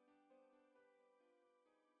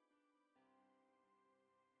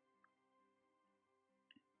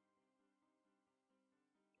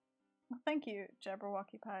 Well, thank you,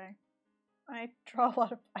 Jabberwocky Pie. I draw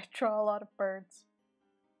a lot of birds.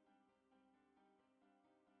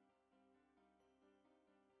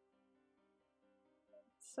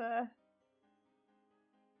 It's a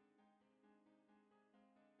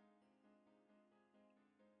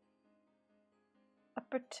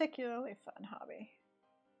particularly fun hobby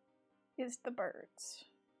is the birds.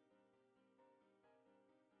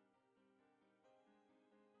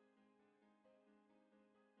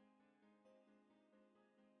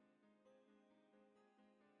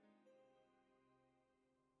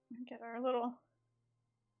 Get our little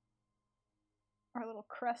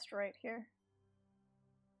crest right here.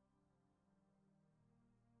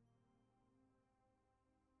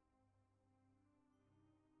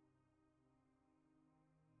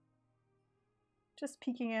 Just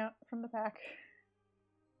peeking out from the back.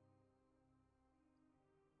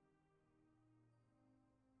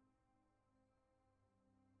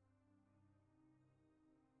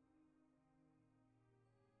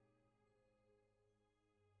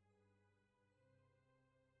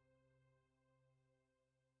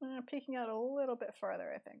 Peeking out a little bit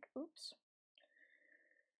farther, I think. Oops.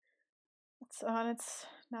 It's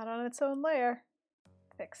not on its own layer.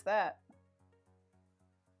 Fix that.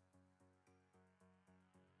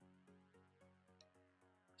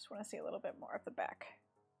 Just want to see a little bit more of the back.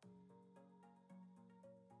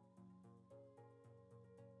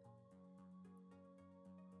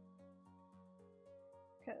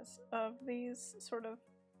 Because of these sort of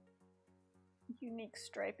unique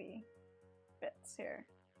stripy bits here.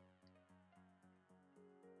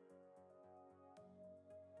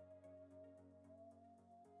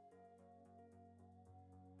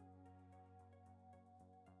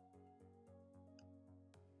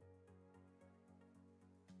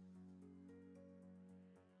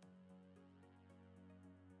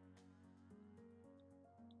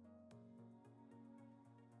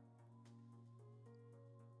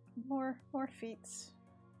 More feets.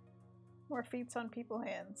 More feets on people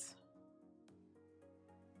hands.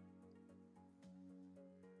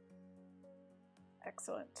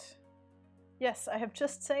 Excellent. Yes, I have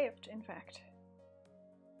just saved, in fact.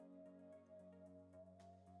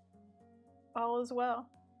 All is well.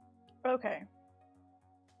 Okay.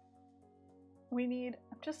 We need,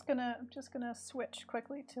 I'm just gonna switch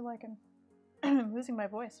quickly to like I'm losing my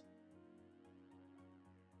voice.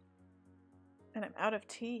 And I'm out of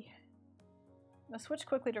tea. I'm gonna switch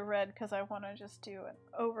quickly to red because I want to just do an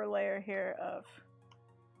overlayer here of,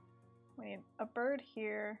 we need a bird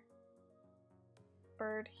here,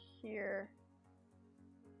 bird here,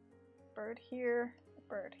 bird here, a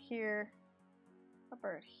bird here, a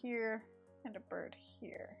bird here, and a bird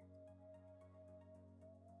here.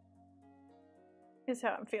 Is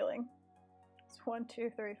how I'm feeling. It's 1,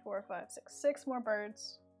 2, 3, 4, 5, 6. 6 more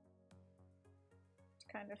birds to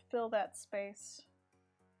kind of fill that space.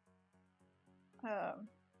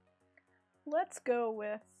 Let's go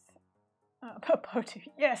with a Potu.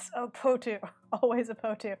 Yes, a Potu. Always a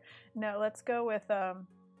Potu. No, let's go with let's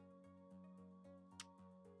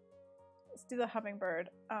do the hummingbird.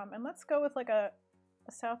 And let's go with like a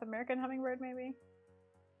South American hummingbird maybe.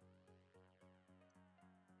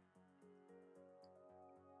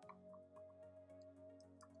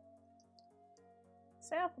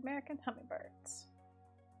 South American hummingbirds.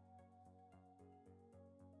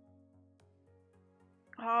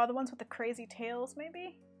 Oh, the ones with the crazy tails,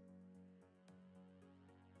 maybe?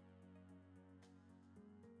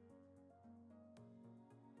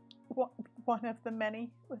 One of the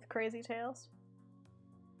many with crazy tails.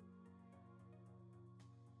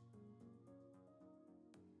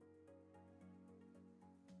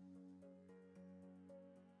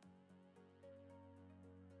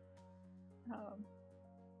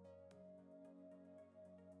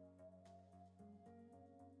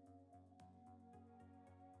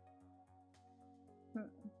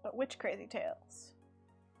 But which crazy tails?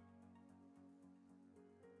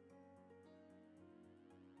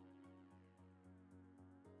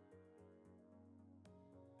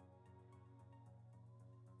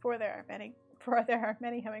 For there are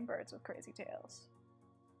many hummingbirds with crazy tails.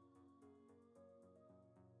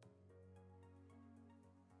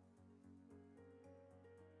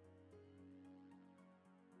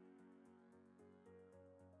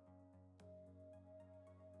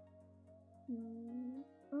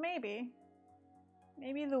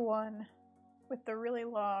 Maybe the one with the really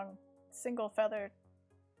long single feather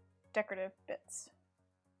decorative bits.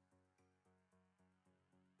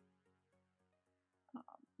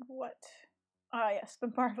 What? Ah, yes,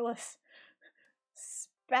 the marvelous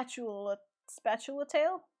spatula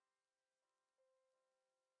tail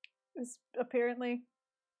is apparently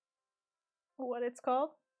what it's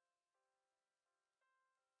called.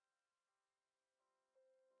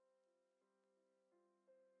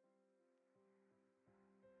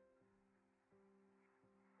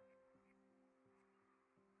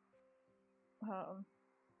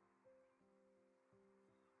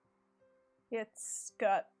 It's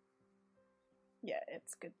got, yeah,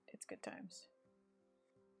 it's good. It's good times.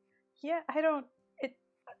 Yeah, I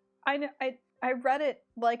read it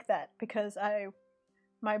like that because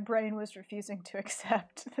my brain was refusing to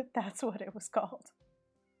accept that that's what it was called.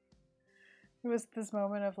 It was this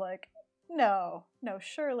moment of like, no,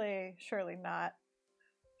 surely not.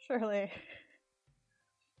 Surely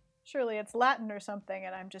it's Latin or something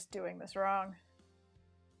and I'm just doing this wrong.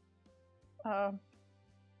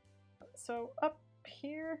 So up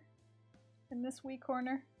here in this wee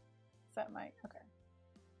corner, is that my, okay.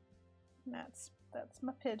 And that's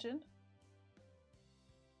my pigeon.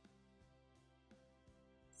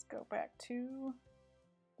 Let's go back to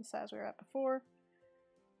the size we were at before.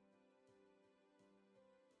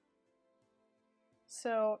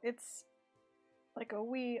 So it's like a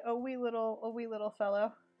wee little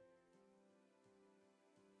fellow.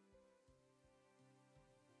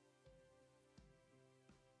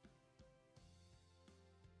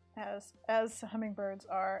 As hummingbirds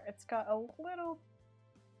are, it's got a little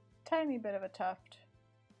tiny bit of a tuft,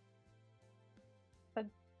 a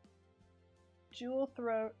jewel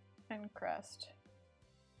throat and crest.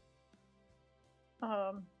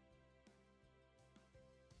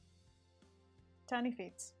 Tiny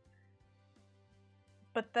feet.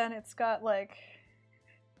 But then it's got like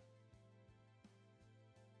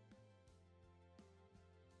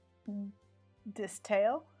this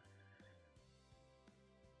tail.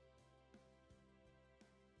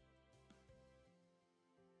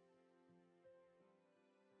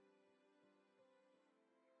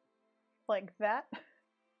 Like that.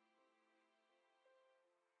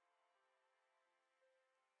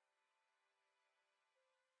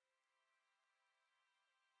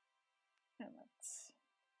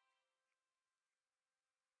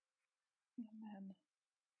 then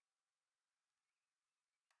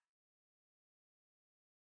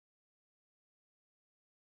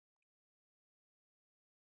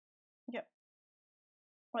yep,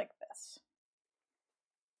 like this.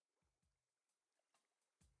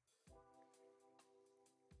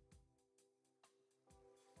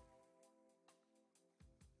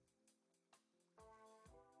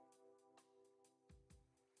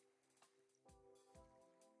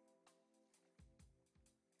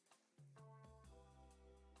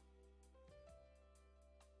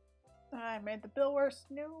 I made the bill worse.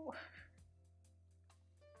 No.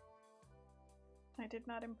 I did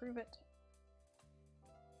not improve it.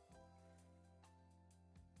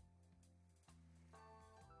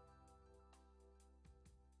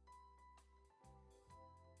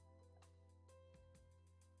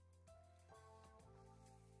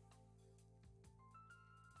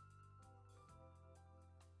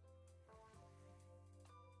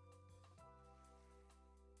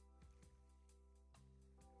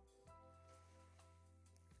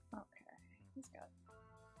 Okay, he's got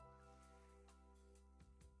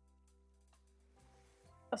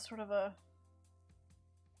a sort of a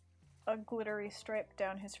glittery stripe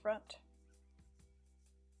down his front.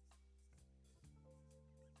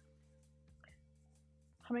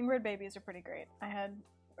 Hummingbird babies are pretty great. I had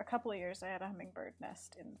a couple of years I had a hummingbird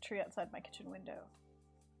nest in the tree outside my kitchen window.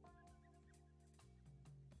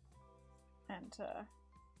 And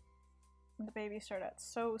the babies start out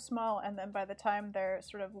so small, and then by the time they're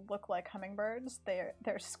sort of look like hummingbirds, they're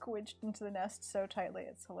squidged into the nest so tightly,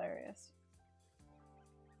 it's hilarious.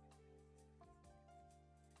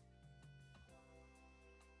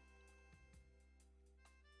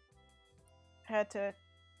 I had to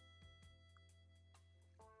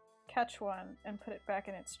catch one and put it back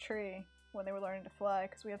in its tree when they were learning to fly,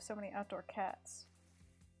 because we have so many outdoor cats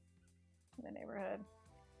in the neighborhood.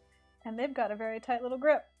 And they've got a very tight little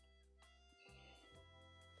grip.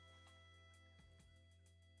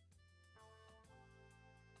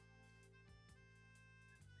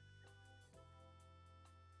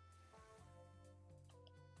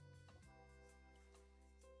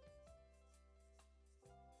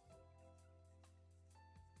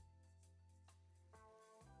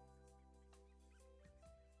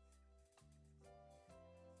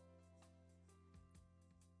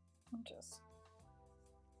 Just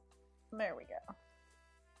there we go.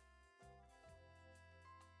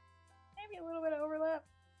 Maybe a little bit of overlap.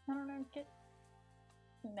 I don't know.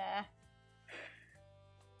 Nah.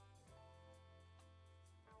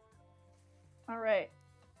 All right.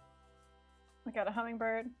 We got a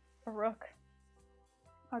hummingbird, a rook,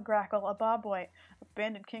 a grackle, a bobwhite, a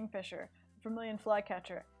banded kingfisher, a vermilion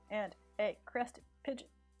flycatcher, and a crested pigeon.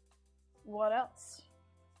 What else?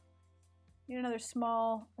 I need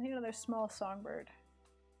another small songbird.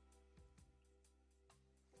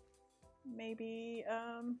 Maybe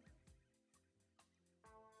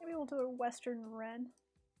we'll do a western wren.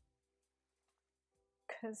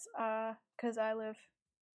 Cause I live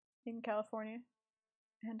in California,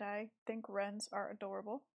 and I think wrens are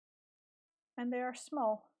adorable. And they are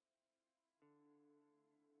small.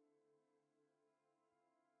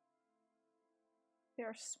 They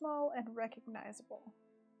are small and recognizable.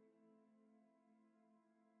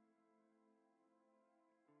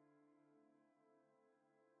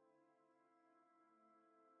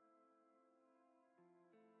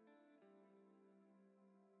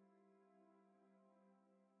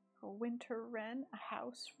 A winter wren, a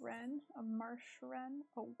house wren, a marsh wren,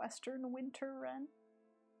 a western winter wren.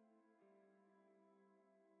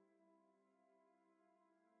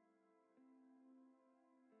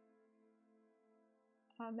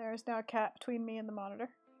 There is now a cat between me and the monitor.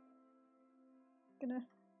 Gonna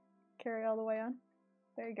carry all the way on.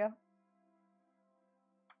 There you go.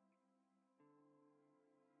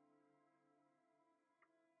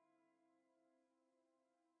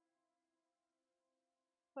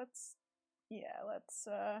 Let's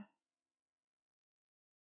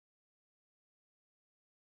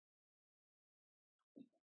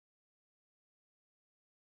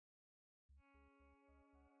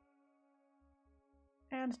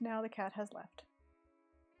and now the cat has left.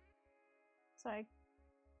 So I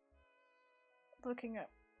looking up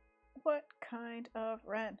what kind of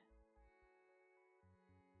wren?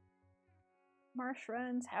 Marsh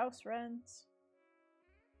wrens, house wrens,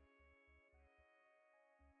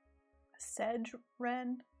 sedge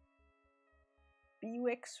wren,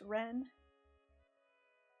 Bewick's wren.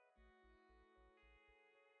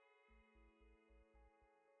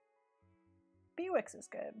 Bewick's is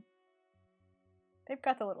good. They've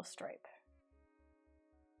got the little stripe.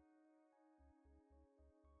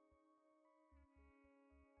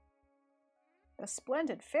 The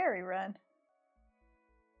Splendid Fairy Wren.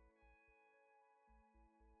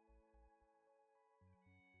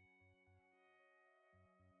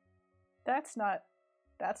 That's not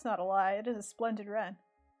a lie. It is a splendid wren.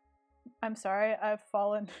 I'm sorry, I've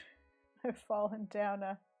fallen down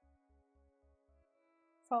a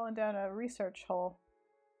research hole.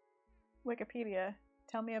 Wikipedia,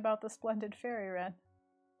 tell me about the splendid fairy wren.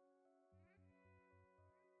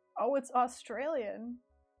 Oh, it's Australian.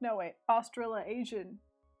 No, wait, Australasian.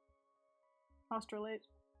 Australasian.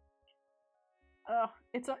 Oh,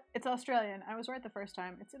 it's Australian. I was right the first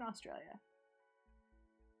time. It's in Australia.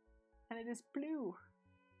 And it is blue.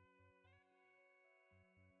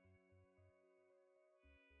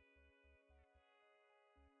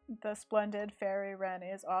 The splendid fairy wren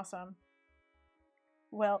is awesome.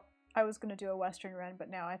 Well, I was gonna do a western wren, but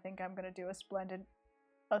now I think I'm gonna do a splendid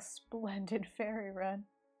fairy wren.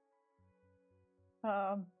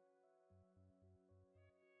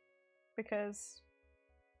 Because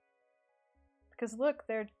look,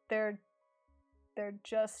 they're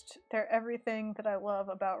everything that I love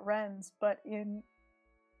about wrens, but in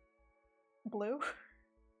blue.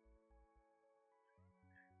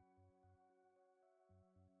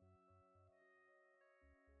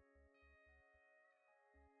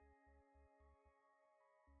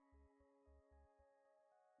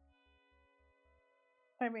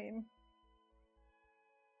 I mean,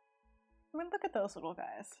 look at those little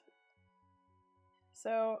guys.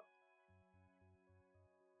 So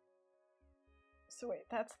wait,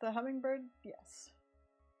 that's the hummingbird? Yes.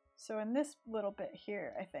 So in this little bit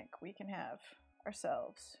here, I think we can have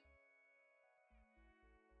ourselves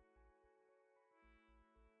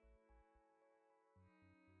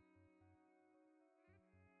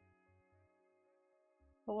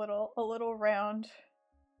a little round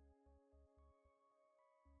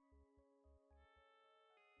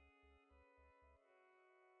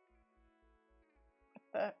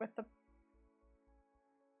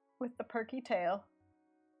with the perky tail.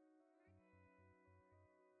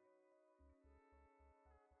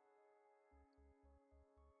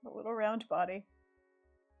 A little round body.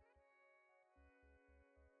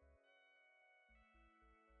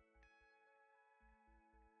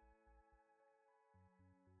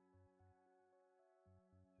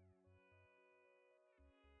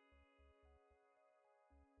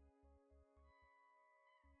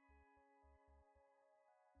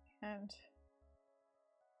 And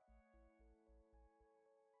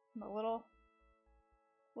a little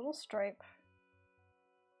stripe.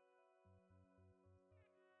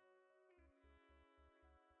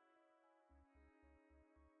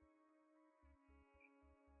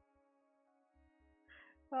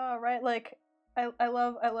 Oh, right, like I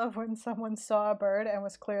love when someone saw a bird and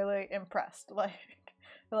was clearly impressed. Like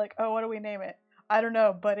they're like, "Oh, what do we name it?" I don't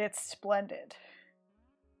know, but it's splendid.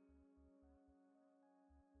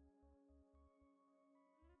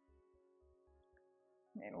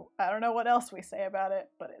 I mean, I don't know what else we say about it,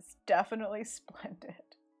 but it's definitely splendid.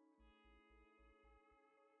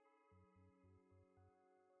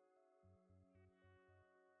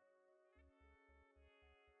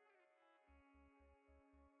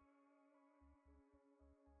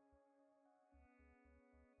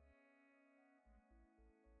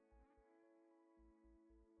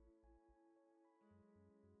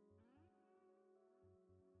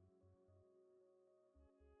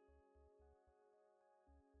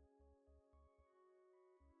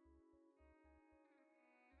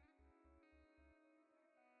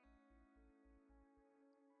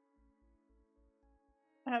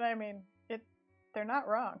 And I mean, they're not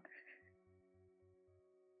wrong.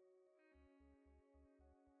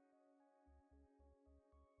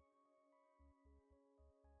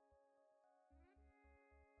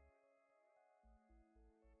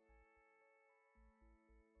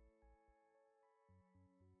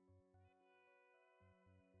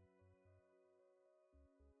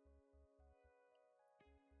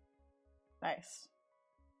 Nice.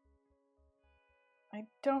 I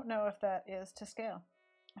don't know if that is to scale.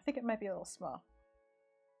 I think it might be a little small.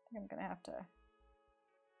 I think I'm gonna have to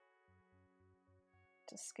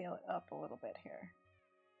scale it up a little bit here.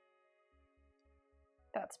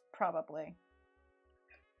 That's probably,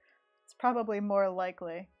 it's probably more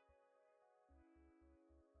likely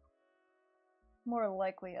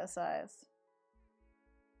a size.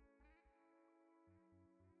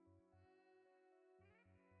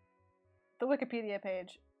 The Wikipedia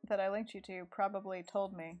page that I linked you to probably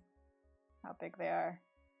told me how big they are.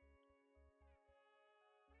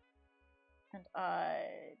 And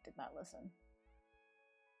I did not listen.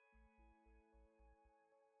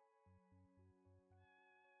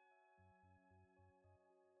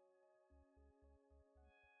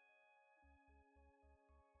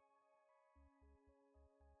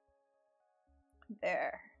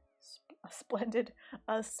 There. A splendid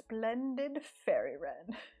fairy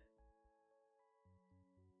wren.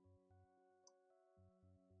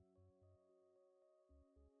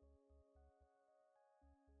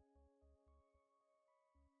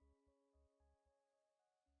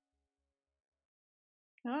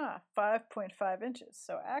 Ah, 5.5 inches.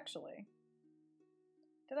 So actually,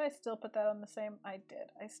 did I still put that on the same? I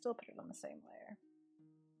did. I still put it on the same layer.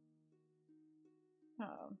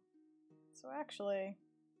 So actually,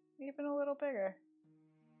 even a little bigger.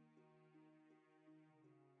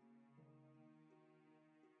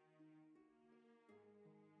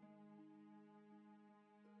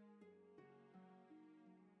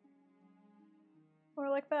 More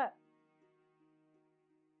like that.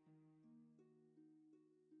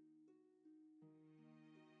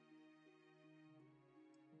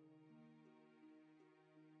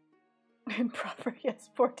 In proper, yes,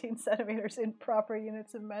 14 centimeters in proper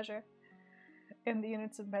units of measure. In the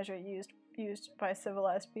units of measure used by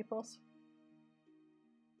civilized peoples.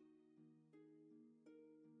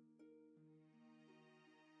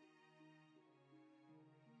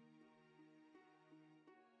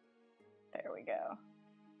 There we go.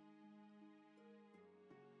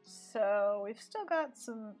 So we've still got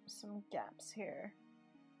some gaps here.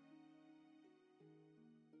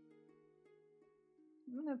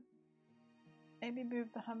 I'm gonna maybe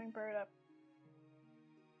move the hummingbird up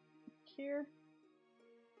here.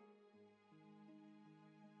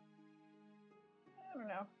 I don't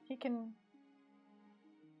know. He can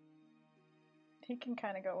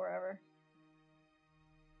kind of go wherever.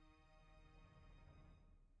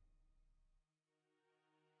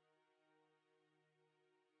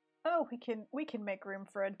 Oh, we can make room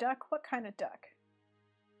for a duck. What kind of duck?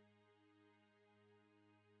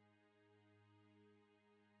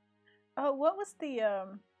 Oh, what was the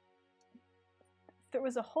there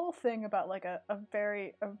was a whole thing about like a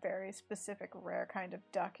very specific rare kind of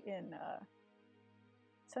duck in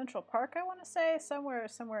Central Park, I want to say, somewhere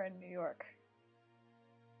in New York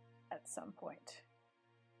at some point.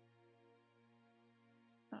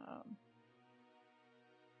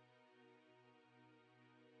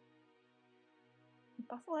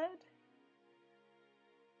 Bufflehead?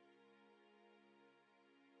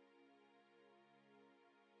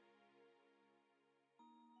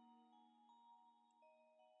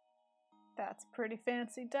 That's a pretty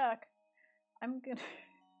fancy duck. I'm gonna.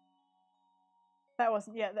 That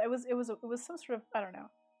wasn't. Yeah, it was some sort of. I don't know.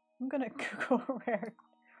 I'm gonna Google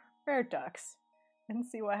rare ducks and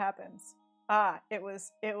see what happens. Ah, it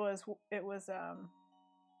was a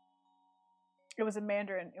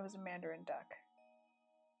mandarin. It was a mandarin duck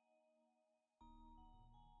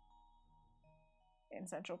in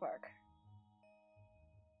Central Park.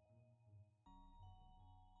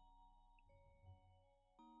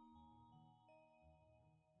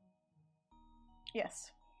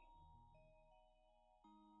 Yes.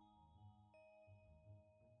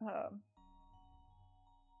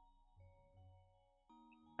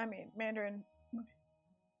 I mean, mandarin.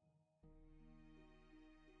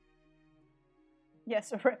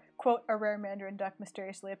 Yes, quote, a rare mandarin duck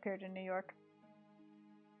mysteriously appeared in New York.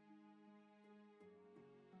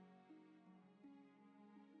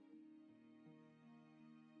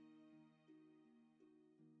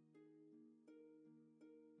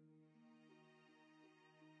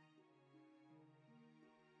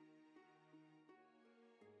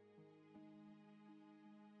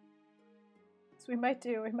 So we might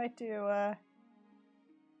do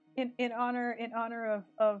in honor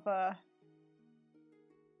of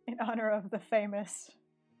the famous.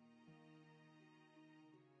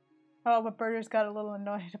 Oh, but birders got a little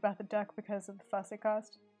annoyed about the duck because of the fuss it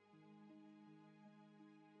caused.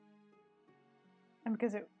 And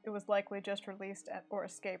because it was likely just released or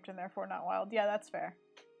escaped and therefore not wild. Yeah, that's fair.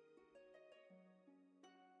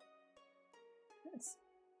 It's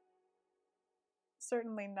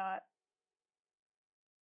certainly not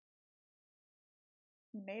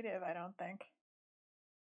native, I don't think.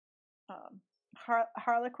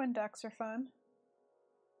 Harlequin ducks are fun.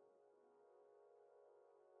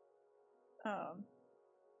 A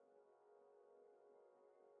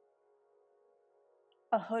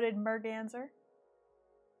hooded merganser.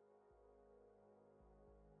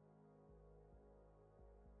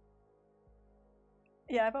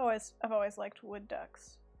 Yeah, I've always liked wood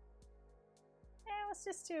ducks. Yeah, let's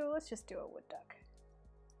just do a wood duck.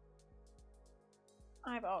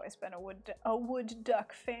 I've always been a wood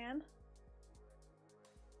duck fan.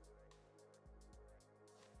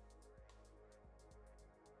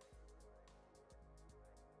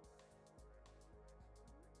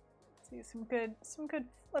 See some good.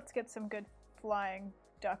 Let's get some good flying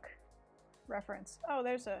duck reference. Oh,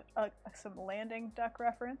 there's some landing duck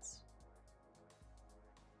reference.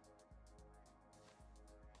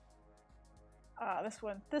 Ah,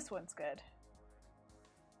 this one's good.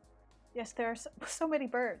 Yes, there are so many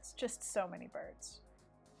birds, just so many birds.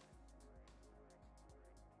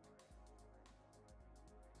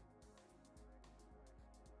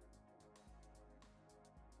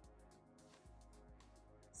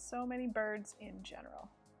 So many birds in general.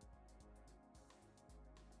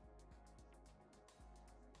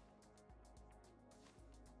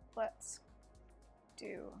 Let's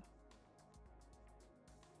do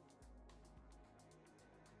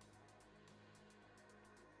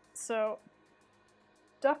so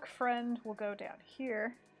duck friend will go down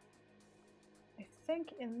here. I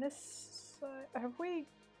think in this have we,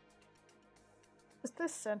 is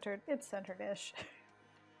this centered? It's centered-ish.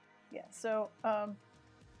 Yeah, so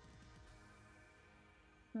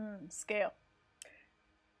scale.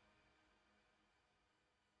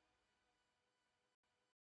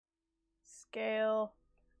 Scale.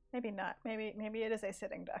 Maybe not. Maybe it is a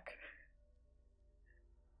sitting duck.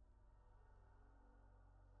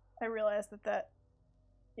 I realize that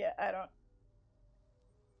yeah, I don't,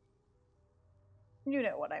 you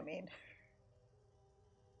know what I mean.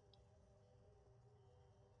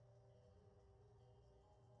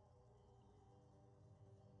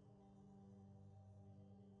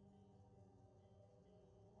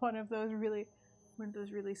 One of those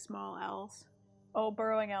really small owls. Oh,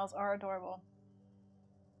 burrowing owls are adorable.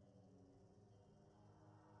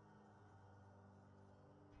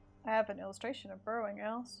 I have an illustration of burrowing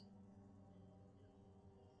owls.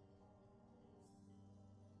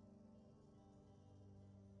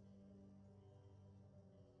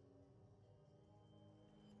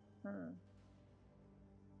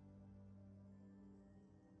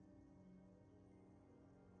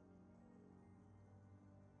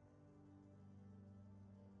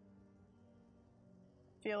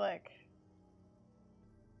 Feel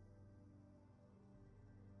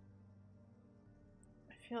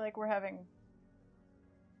like we're having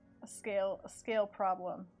a scale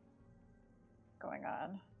problem going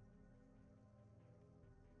on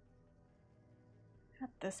at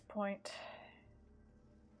this point.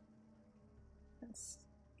 It's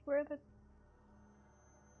where the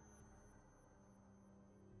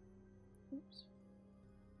oops.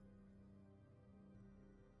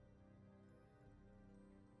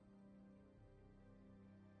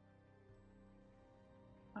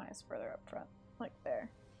 Eyes further up front, like there.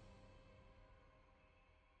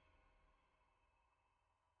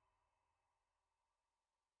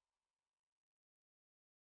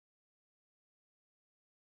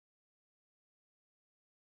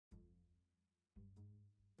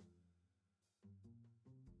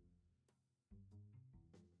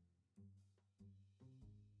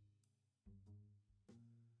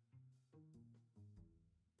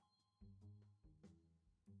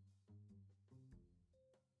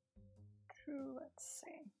 Let's see.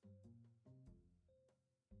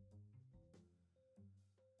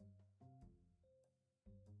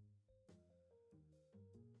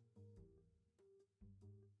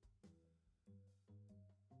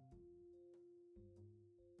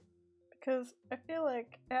 Because I feel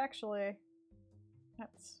like actually I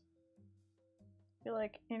feel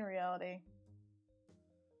like in reality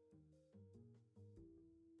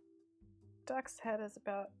duck's head is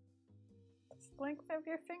about this length of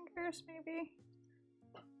your fingers, maybe.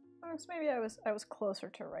 Or maybe I was closer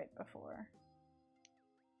to right before.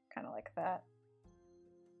 Kind of like that.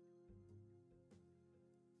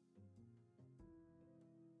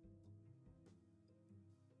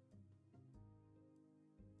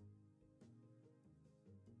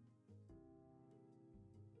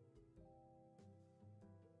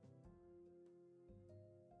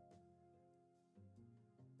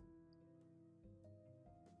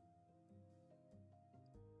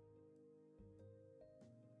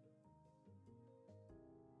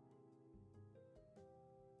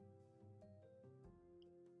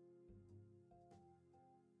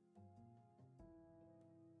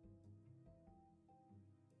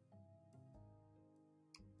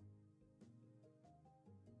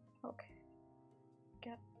 Okay.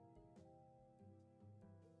 Get.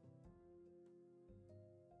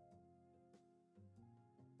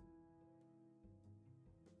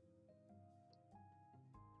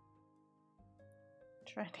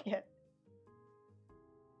 Trying to get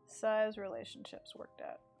size relationships worked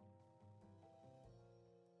out.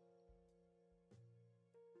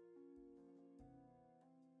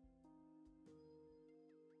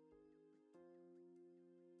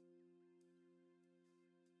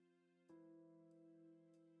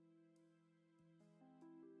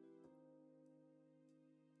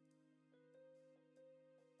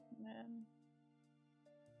 then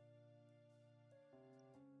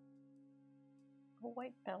a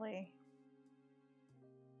white belly.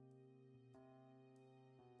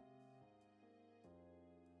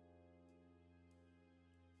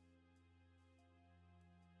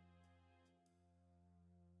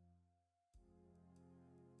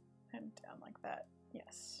 And down like that,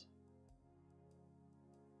 yes.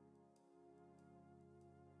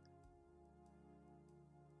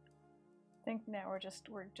 I think now we're just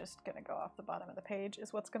gonna go off the bottom of the page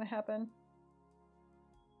is what's gonna happen.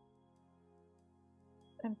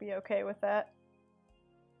 And be okay with that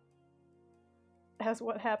as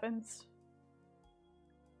what happens.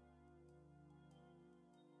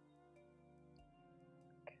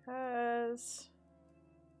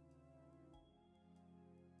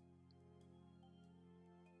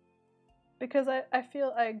 Because I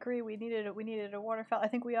feel I agree we needed a waterfowl. I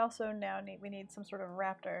think we also now need some sort of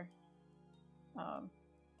raptor.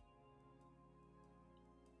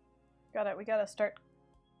 We gotta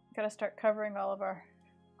start covering all of our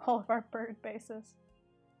bird bases.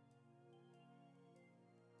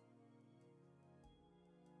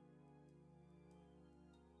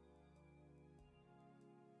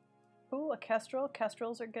 Ooh, a kestrel.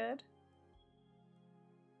 Kestrels are good.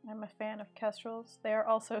 I'm a fan of kestrels. They are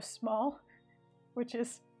also small, which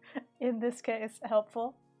is, in this case,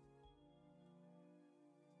 helpful.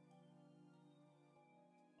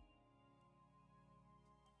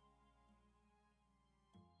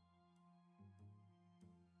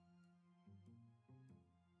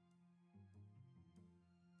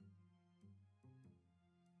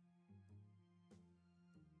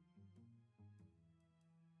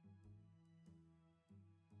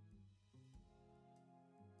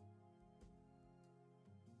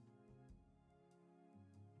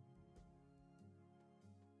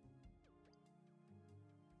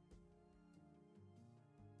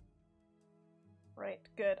 Right,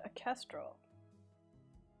 good. A kestrel.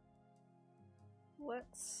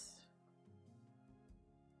 Let's...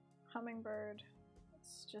 Hummingbird.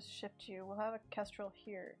 Let's just shift you. We'll have a kestrel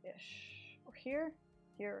here-ish. Or here?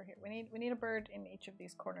 Here or here. We need a bird in each of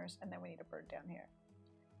these corners, and then we need a bird down here.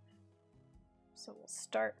 So we'll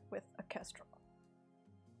start with a kestrel.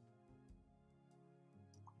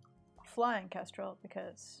 A flying kestrel,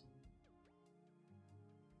 because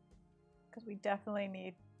we definitely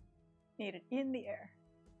need it in the air.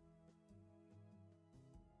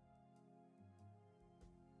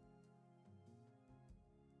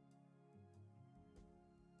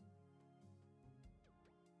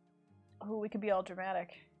 Oh, we could be all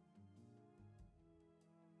dramatic.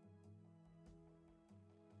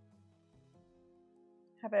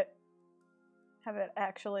 Have it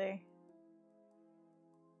actually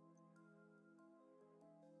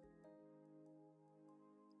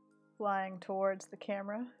flying towards the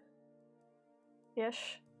camera.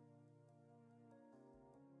 Ish.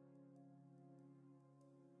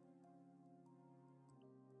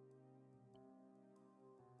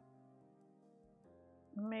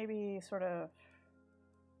 Maybe sort of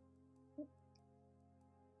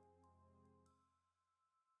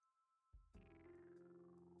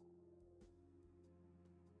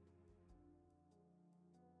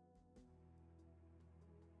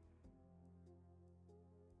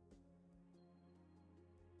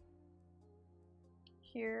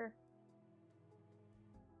here.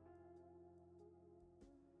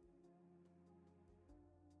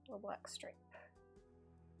 A black stripe.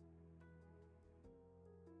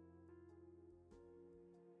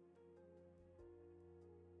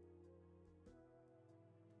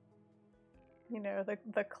 You know,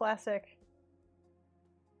 the classic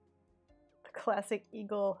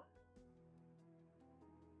eagle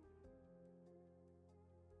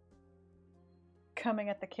coming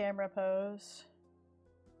at the camera pose.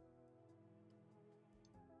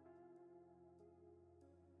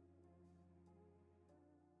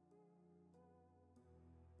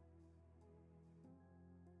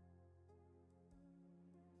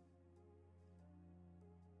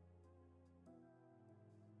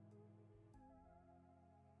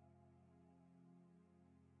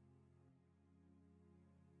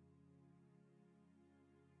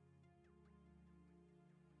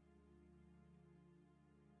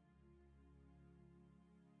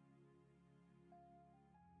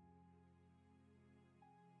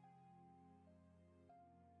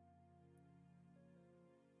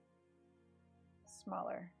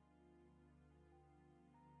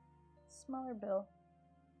 Smaller bill.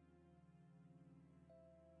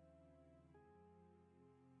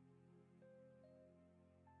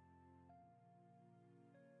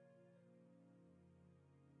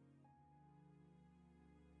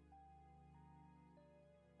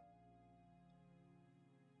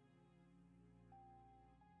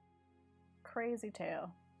 crazy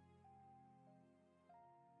tail.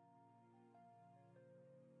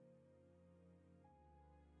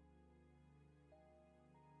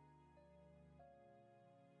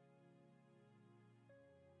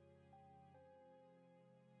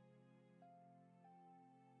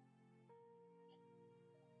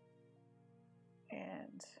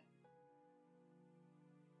 And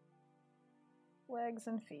legs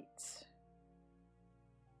and feet.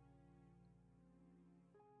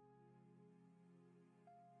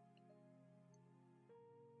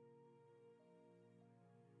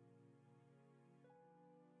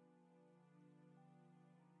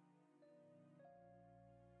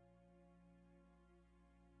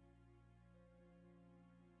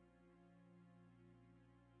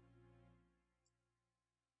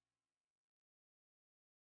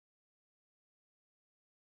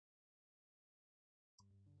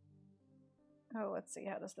 Oh, let's see,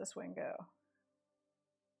 how does this wing go?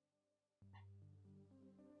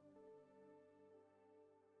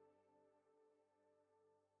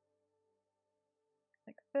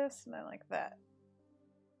 Like this, and then like that.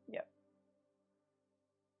 Yep.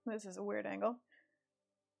 This is a weird angle.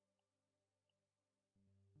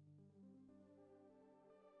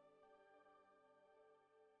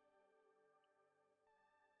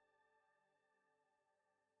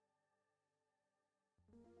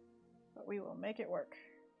 But we will make it work.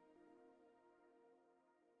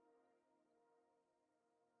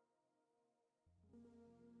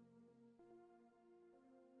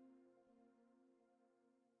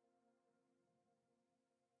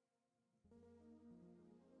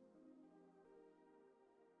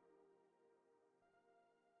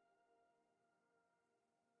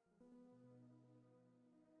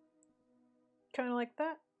 Kind of like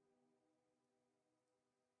that.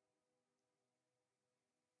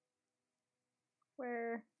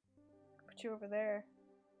 Where? Put you over there.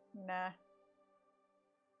 Nah.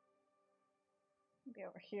 Maybe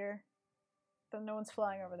over here. Then no one's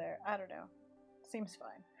flying over there. I don't know. Seems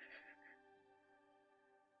fine.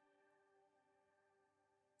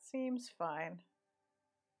 Seems fine.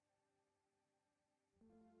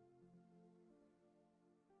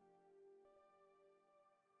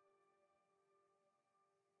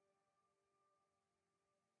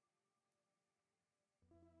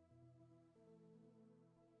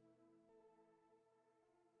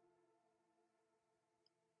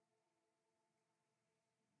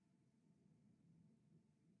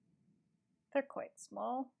 They're quite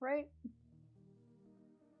small, right?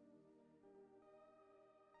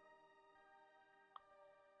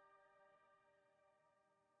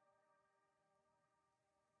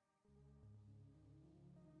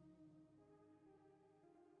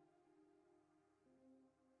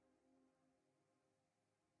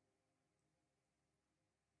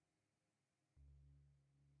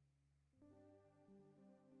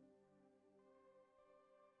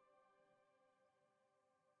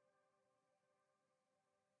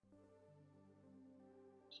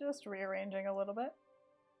 Just rearranging a little bit.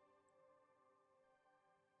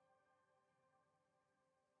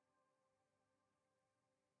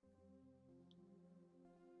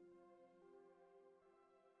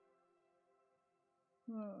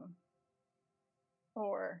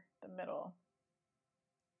 Or the middle.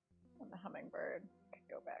 And the hummingbird could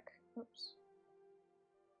go back. Oops.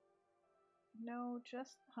 No,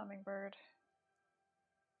 just the hummingbird.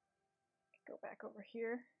 Go back over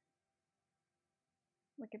here.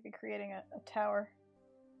 We could be creating a tower.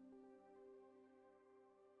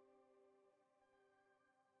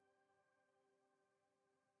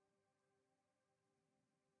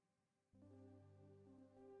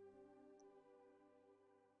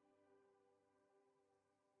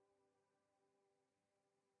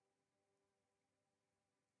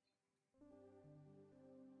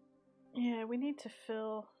 Yeah, we need to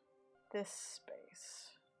fill this space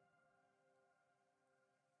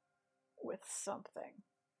with something.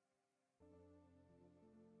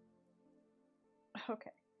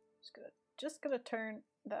 Okay, just gonna turn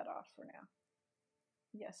that off for now.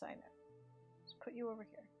 Yes, I know. Just put you over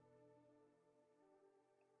here.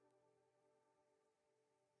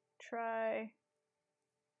 Try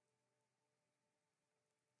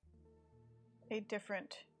a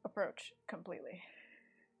different approach completely.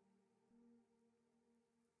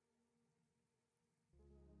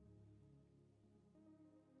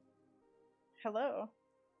 Hello.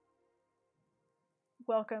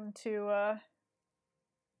 Welcome to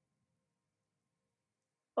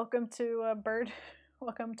Bird.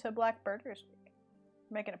 Welcome to Black Birders Week.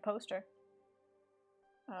 I'm making a poster.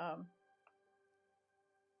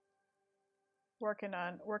 Working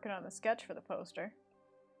on the sketch for the poster.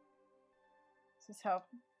 This is how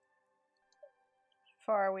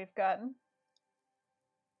far we've gotten.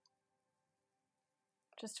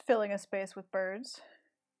 Just filling a space with birds.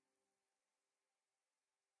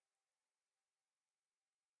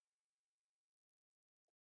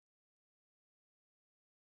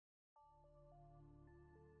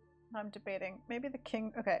 I'm debating. Maybe the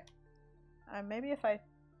king... Okay. Maybe if I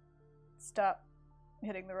stop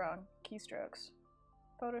hitting the wrong keystrokes.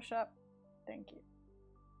 Photoshop. Thank you.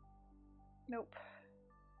 Nope.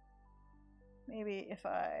 Maybe if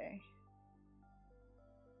I...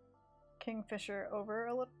 Kingfisher over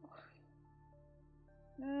a little...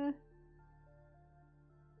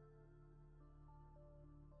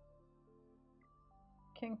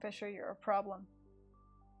 Kingfisher, you're a problem.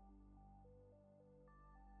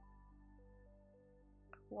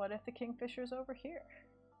 What if the kingfisher's over here?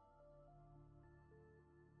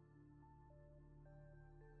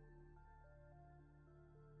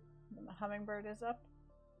 And the hummingbird is up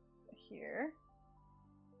here.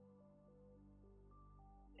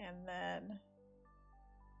 And then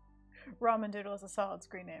Ramen Doodle is a solid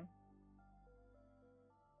screen name.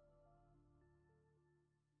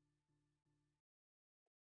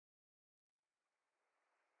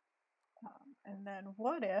 And then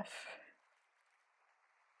what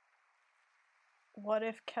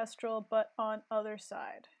if Kestrel but on other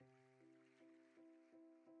side?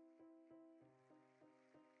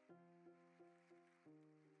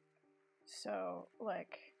 So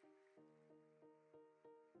like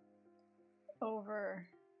over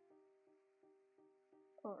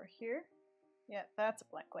here? Yeah, that's a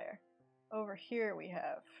blank layer. Over here we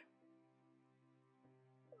have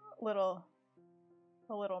a little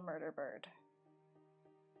murder bird.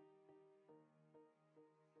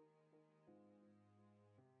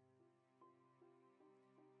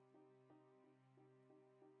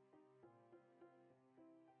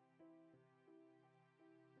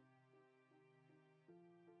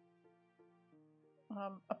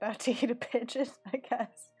 About to eat a pigeon, I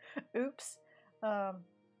guess. Oops.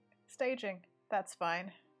 Staging. That's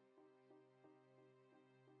fine.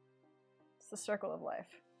 It's the circle of life.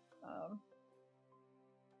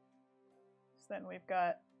 So then we've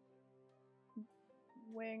got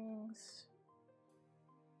wings.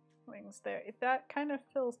 Wings there. That kind of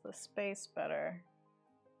fills the space better.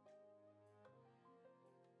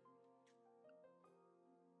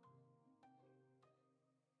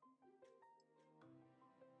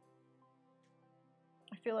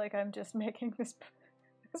 I feel like I'm just making this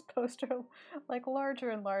poster like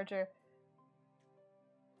larger and larger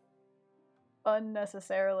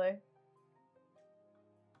unnecessarily.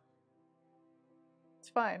 It's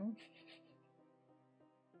fine.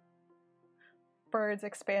 Birds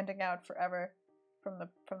expanding out forever from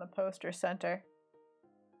the poster center.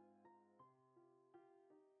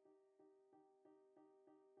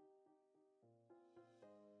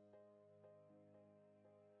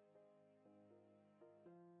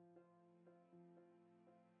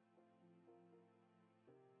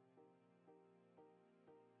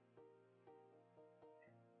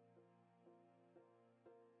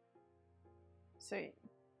 So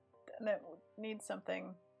that needs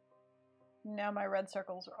something. Now my red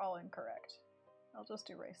circles are all incorrect. I'll just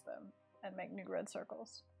erase them and make new red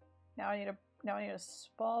circles. Now I need a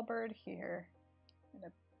small bird here and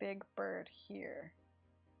a big bird here.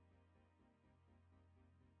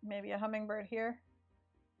 Maybe a hummingbird here.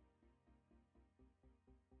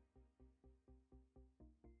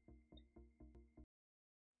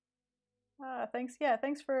 Thanks. Yeah,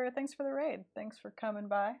 thanks for the raid. Thanks for coming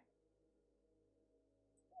by.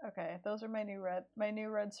 Okay, those are my new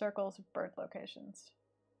red circles of bird locations.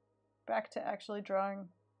 Back to actually drawing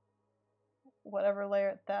whatever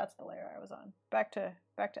layer. That's the layer I was on. Back to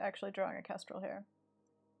actually drawing a kestrel here.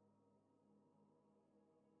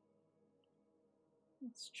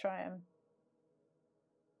 Let's try and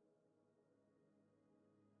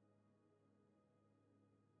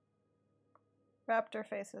raptor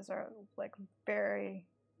faces are like very,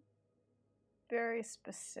 very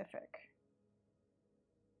specific.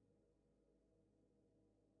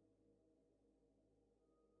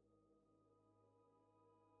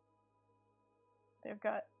 They've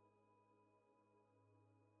got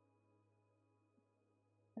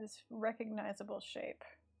this recognizable shape.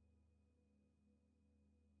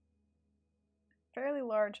 Fairly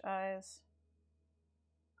large eyes,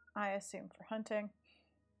 I assume for hunting.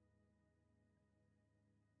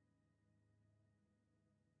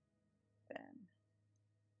 Then,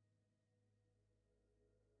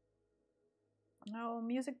 no,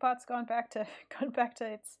 MusicBot's gone back to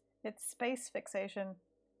its space fixation.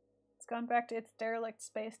 It's gone back to its derelict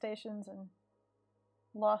space stations and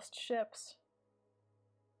lost ships.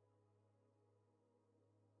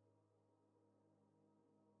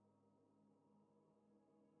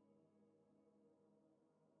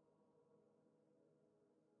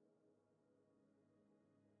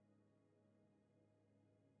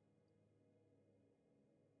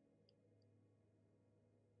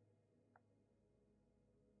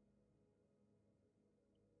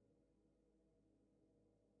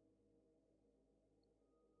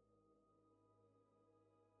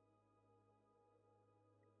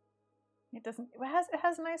 It doesn't. It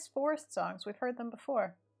has nice forest songs. We've heard them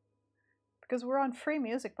before. Because we're on Free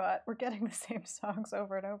Music Bot, we're getting the same songs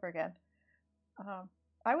over and over again.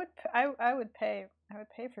 I would pay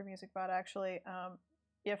for Music Bot actually,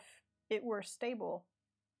 if it were stable,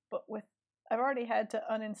 but with I've already had to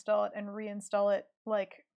uninstall it and reinstall it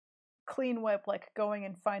like clean whip, like going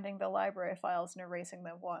and finding the library files and erasing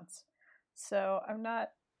them once. So I'm not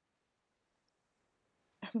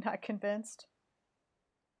convinced.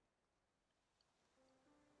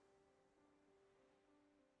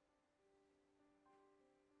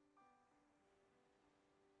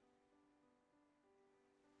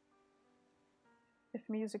 If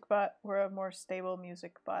MusicBot were a more stable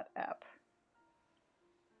MusicBot app,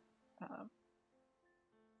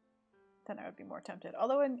 then I would be more tempted.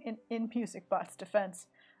 Although in MusicBot's defense,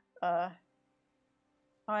 I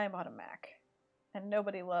am on a Mac, and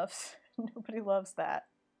nobody loves that.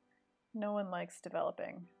 No one likes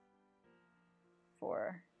developing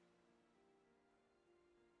for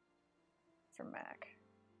Mac.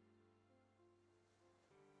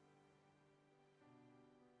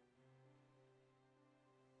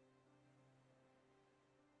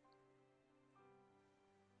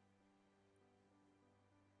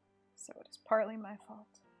 So it is partly my fault.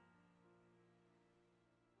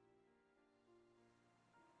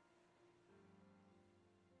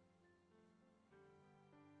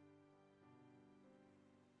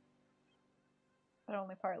 But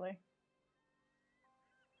only partly.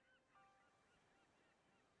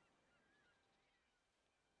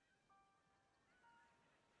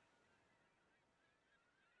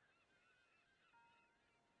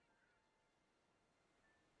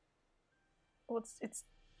 Well, it's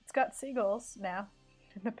got seagulls now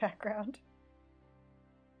in the background,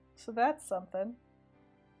 so that's something.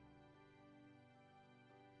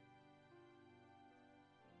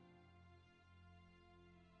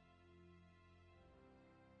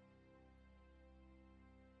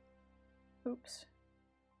 Oops.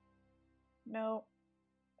 No.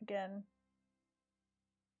 Again.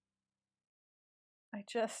 I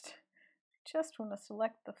just want to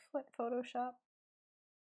select the foot Photoshop.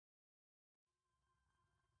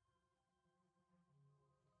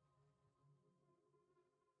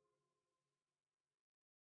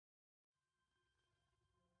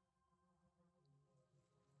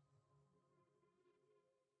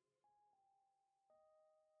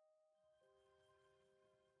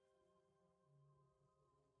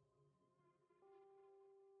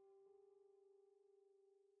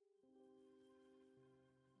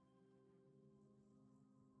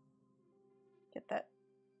 Get that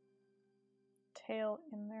tail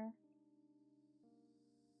in there.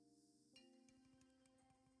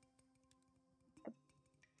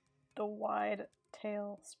 The wide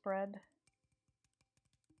tail spread.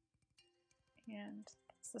 And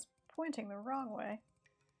this is pointing the wrong way.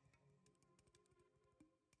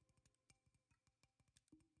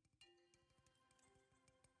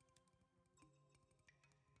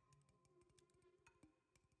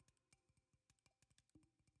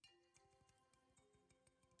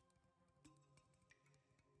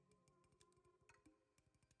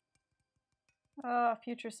 Oh,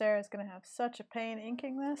 future Sarah is going to have such a pain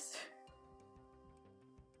inking this.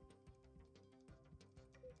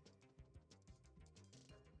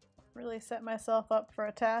 Really set myself up for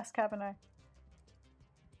a task, haven't I?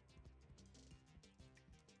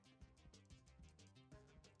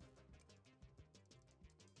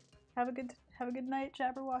 Have a good night,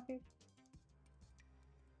 Jabberwocky.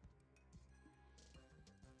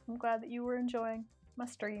 I'm glad that you were enjoying my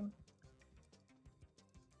stream.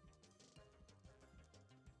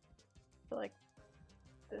 I feel like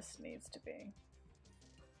this needs to be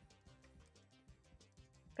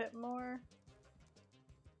a bit more.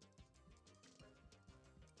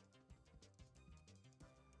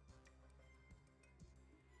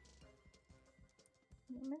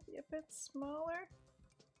 Maybe a bit smaller.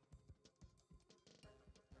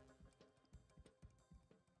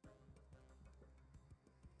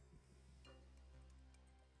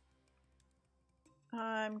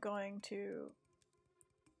 I'm going to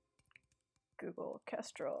Google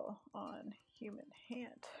Kestrel on human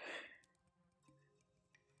hand.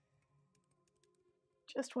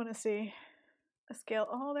 Just want to see a scale.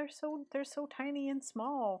 Oh, they're so tiny and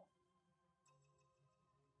small.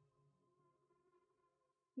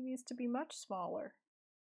 He needs to be much smaller.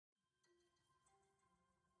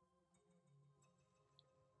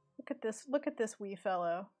 Look at this wee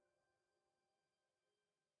fellow.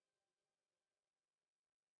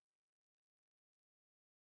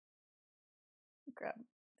 Grab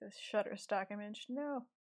this Shutterstock image. No.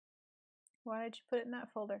 Why did you put it in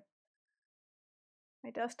that folder? My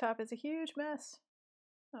desktop is a huge mess.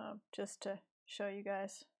 Just to show you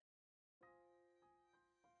guys.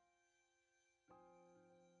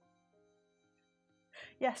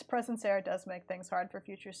 Yes, present Sarah does make things hard for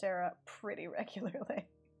future Sarah pretty regularly.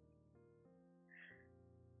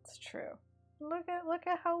 It's true. Look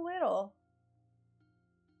at how little.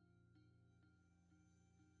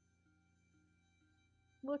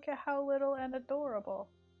 Look at how little and adorable.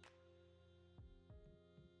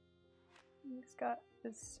 He's got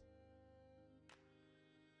this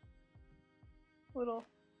little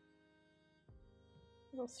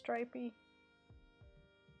stripey.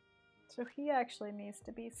 So he actually needs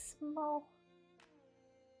to be small.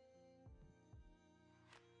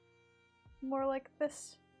 More like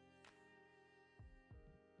this.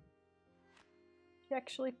 He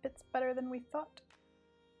actually fits better than we thought.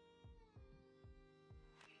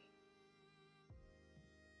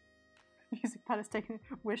 Music Pod is taking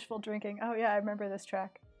wishful drinking. Oh yeah, I remember this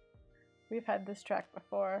track. We've had this track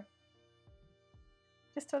before.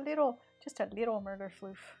 Just a little murder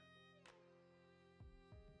floof.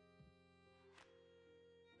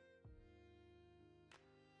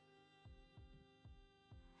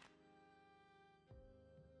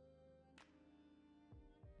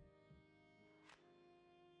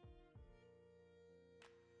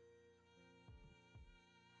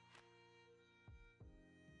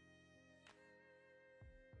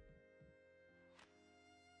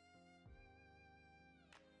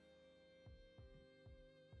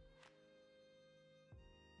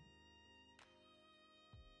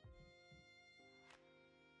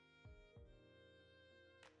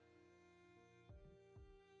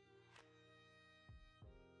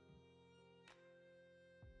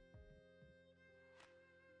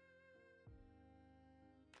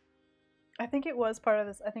 I think it was part of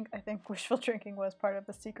this. I think wishful drinking was part of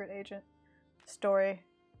the secret agent story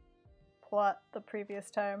plot the previous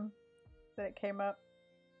time that it came up,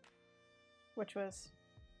 which was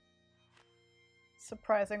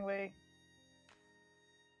surprisingly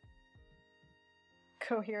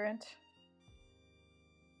coherent.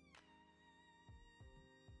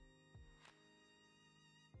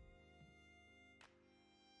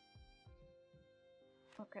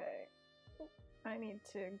 Okay, I need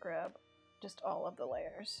to grab just all of the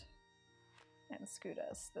layers and scoot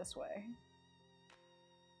us this way.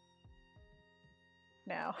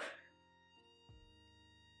 Now.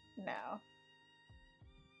 Now.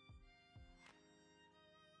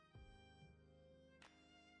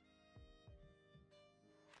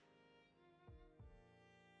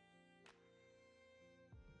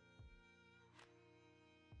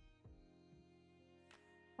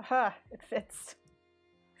 Aha, it fits.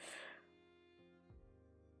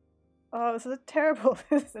 Oh, this is a terrible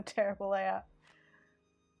layout.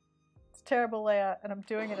 It's a terrible layout, and I'm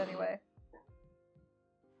doing it anyway.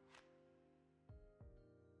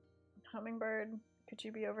 Hummingbird, could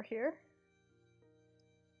you be over here?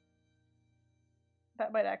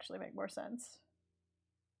 That might actually make more sense.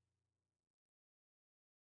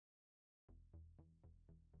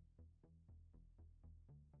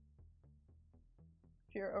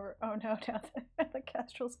 If you're over, oh no, now the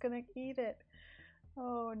kestrel's gonna eat it.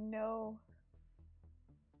 Oh no.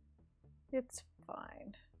 It's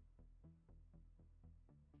fine.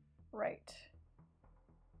 Right.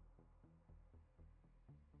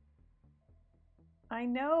 I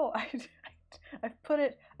know. I've put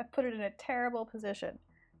it in a terrible position.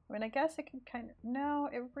 I mean, I guess it can kind of, no,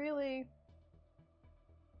 it really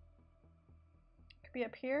could be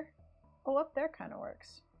up here. Oh, up there kind of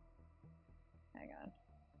works. Hang on.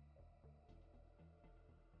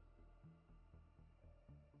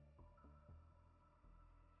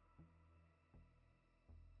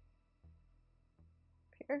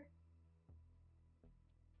 Here.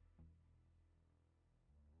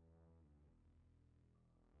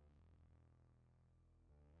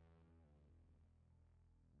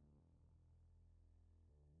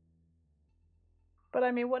 But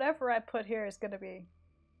I mean, whatever I put here is going to be,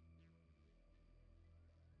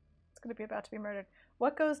 it's going to be about to be murdered.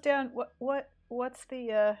 What goes down? What's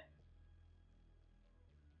the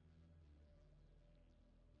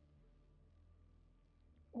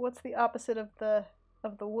what's the opposite of the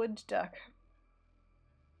wood duck?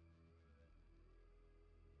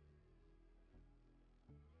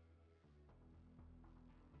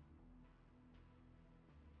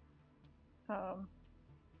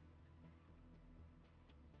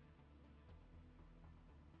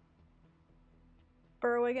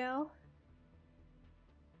 Burrowing owl.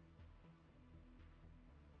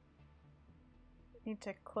 Need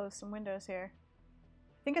to close some windows here.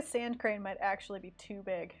 I think a sand crane might actually be too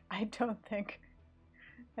big. I don't think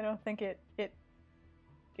it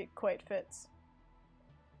it quite fits.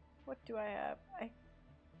 What do I have? I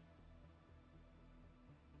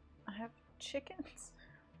have chickens.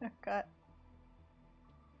 I've got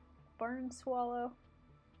barn swallow.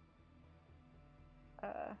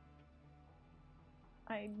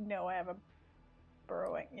 I know I have a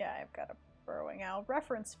burrowing. Yeah, I've got a burrowing owl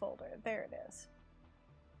reference folder. There it is.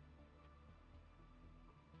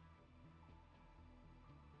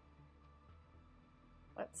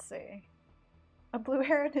 Let's see. A blue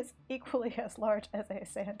heron is equally as large as a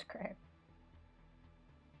sand crane.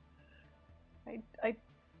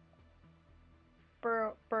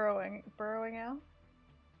 Burrowing owl?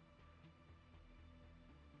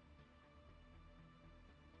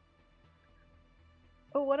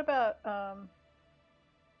 Oh, what about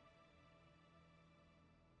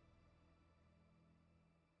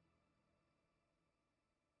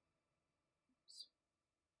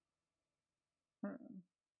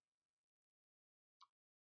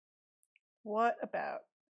what about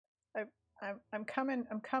I'm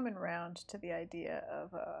coming round to the idea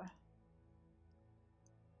of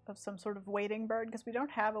some sort of wading bird, because we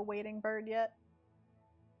don't have a wading bird yet.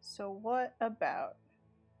 So what about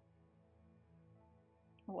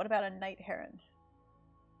a night heron?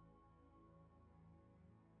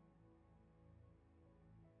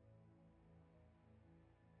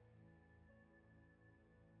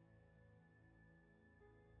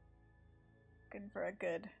 Looking for a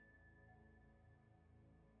good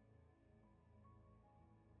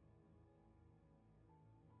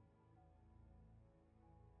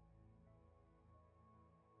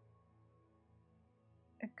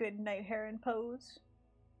night heron pose.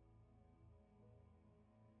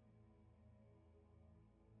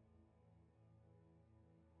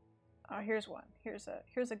 Oh, here's one. Here's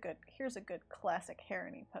a good classic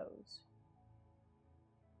herony pose.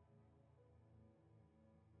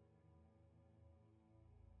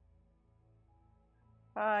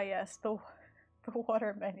 Ah, yes, the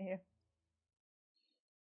water menu.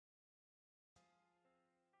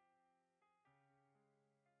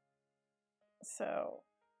 So,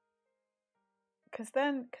 because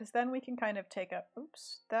then we can kind of take up.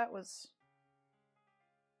 Oops, that was.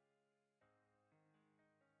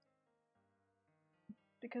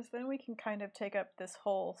 Because then we can kind of take up this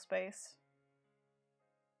whole space.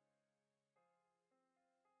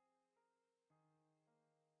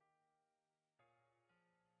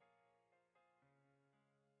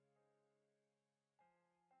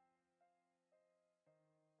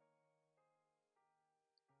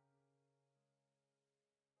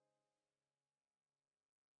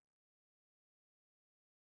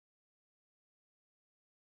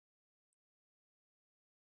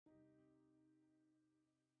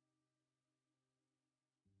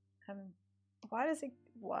 Why does it?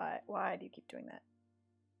 Why do you keep doing that?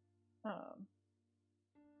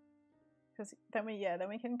 Because then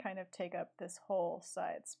we can kind of take up this whole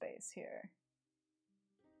side space here.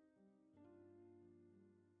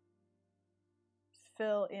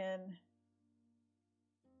 Fill in.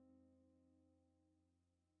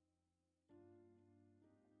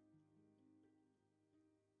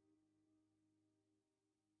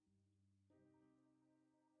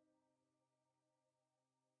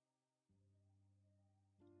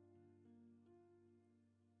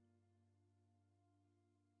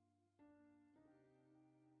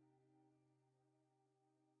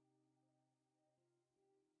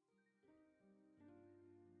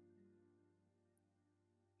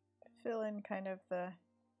 Fill in kind of the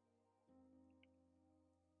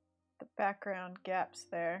background gaps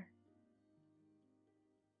there.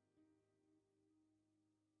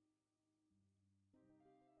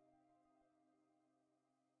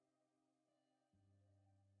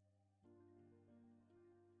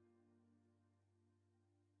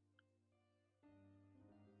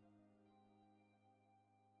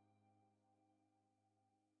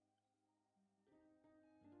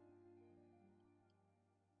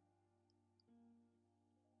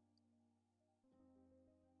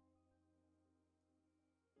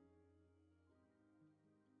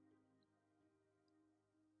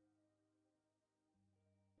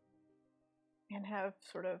 And have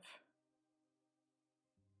sort of,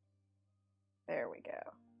 there we go.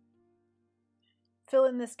 Fill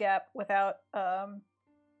in this gap without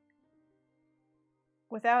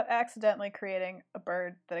accidentally creating a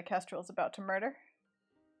bird that a kestrel is about to murder,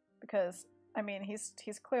 because I mean he's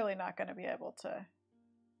clearly not going to be able to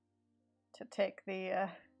take the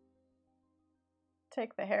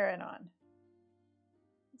heron on.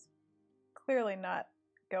 He's clearly not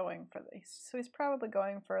going for this, so he's probably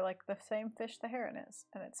going for like the same fish the heron is,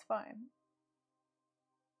 and it's fine.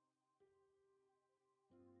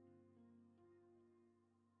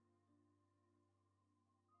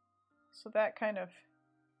 So that kind of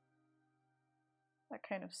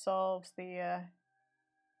solves the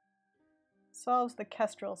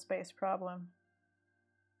kestrel space problem.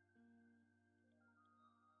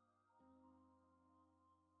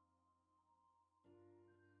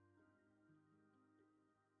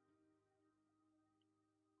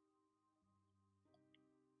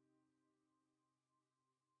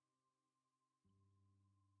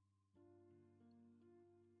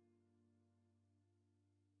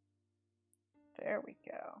 There we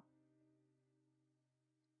go.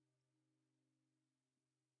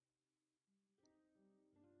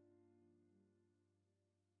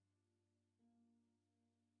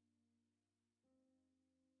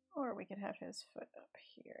 Or we could have his foot up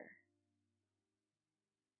here.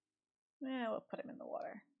 Yeah, we'll put him in the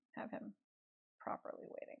water. Have him properly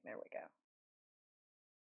waiting. There we go.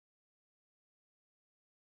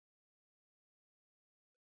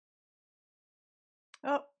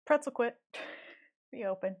 Oh, pretzel quit.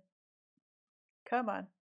 Reopen. Come on.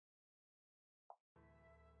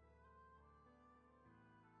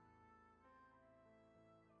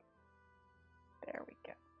 There we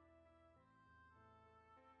go.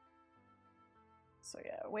 So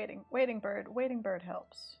yeah, waiting bird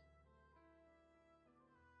helps.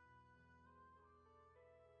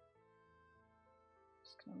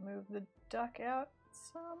 Just gonna move the duck out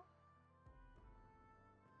some.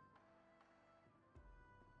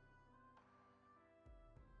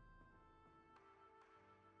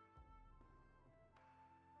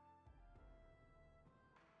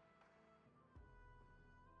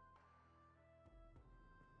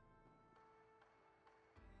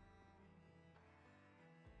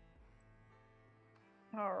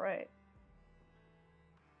 All right.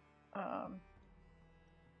 We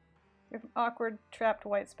have an awkward trapped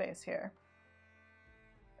white space here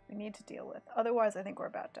we need to deal with. Otherwise, I think we're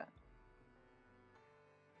about done.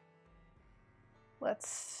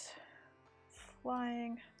 Let's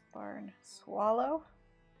flying barn swallow.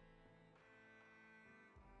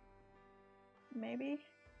 Maybe?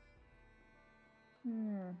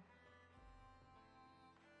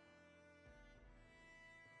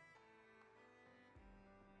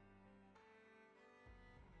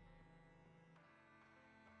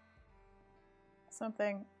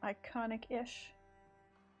 Something iconic-ish.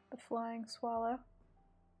 The flying swallow.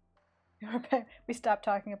 We stopped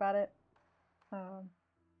talking about it.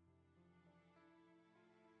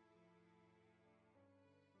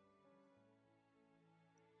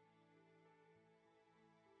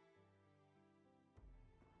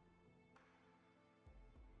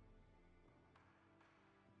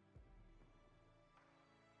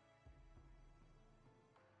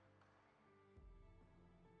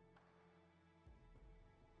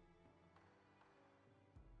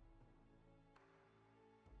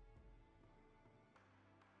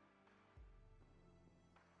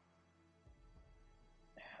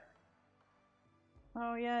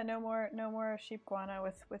 Oh yeah, no more sheep guana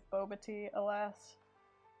with boba tea, alas.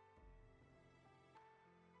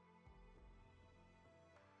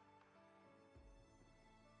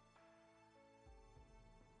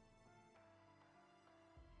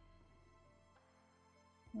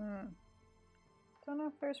 Don't know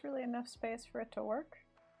if there's really enough space for it to work.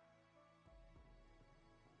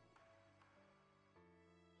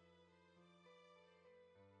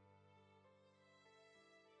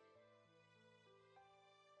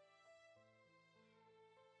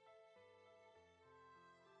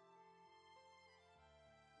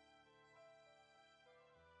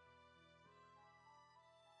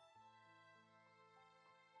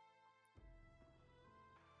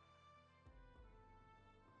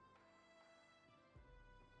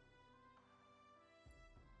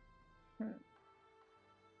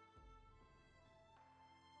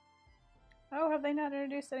 Oh, have they not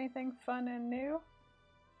introduced anything fun and new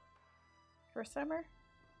for summer?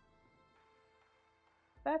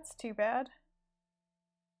 That's too bad.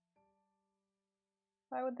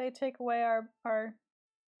 Why would they take away our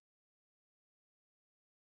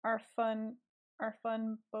fun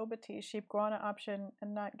boba tea sheep guana option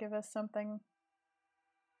and not give us something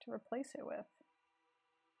to replace it with?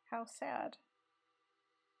 How sad.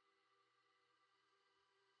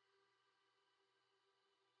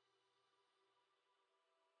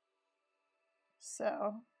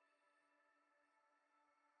 So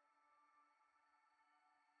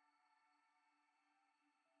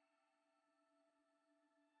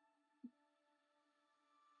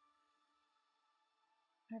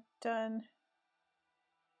I've done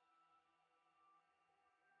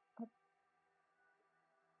a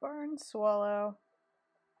barn swallow.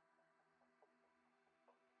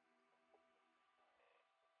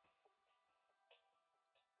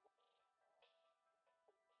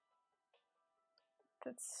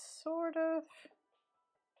 that's sort of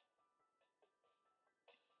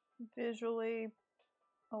visually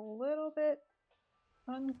a little bit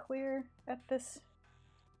unclear at this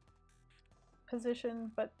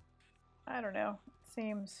position, but I don't know. It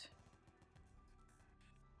seems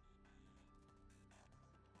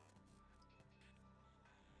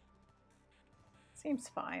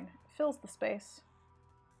fine. It fills the space.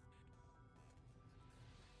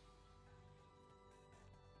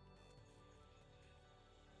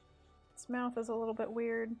 Its mouth is a little bit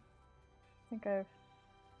weird. I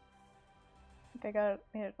think I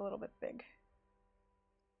made it a little bit big.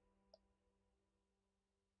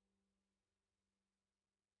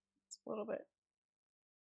 It's a little bit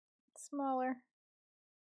smaller.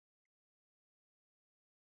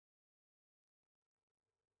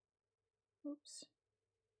 Oops.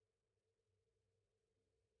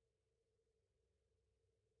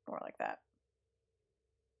 More like that.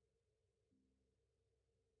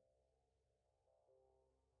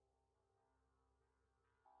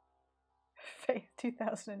 Faith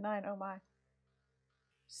 2009, oh my.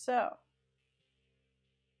 So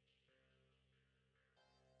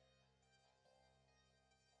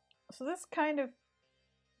this kind of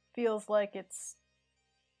feels like it's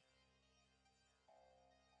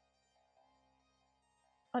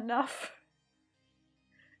enough.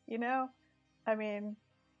 You know? I mean,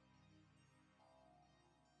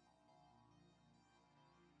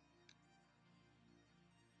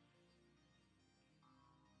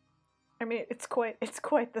 it's quite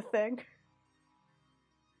the thing.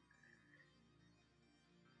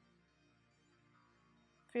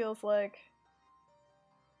 Feels like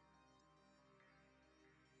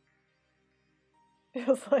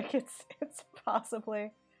it's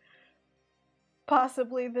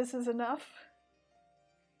possibly this is enough.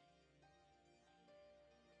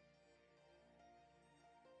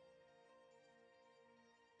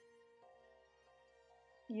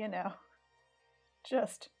 You know,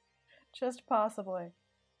 just possibly.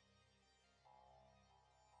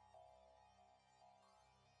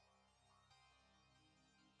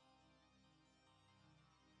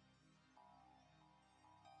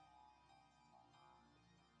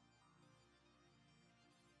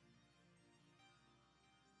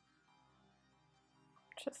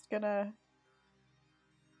 Just gonna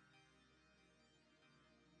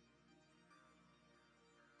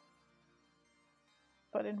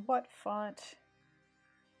but in what font?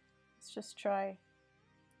 Let's just try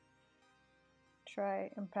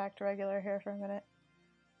Impact Regular here for a minute.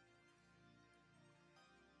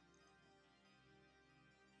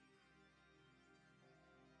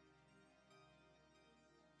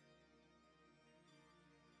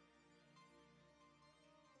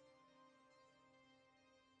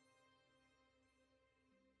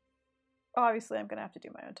 Obviously, I'm gonna have to do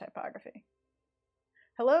my own typography.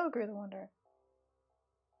 Hello, Grew the Wonder.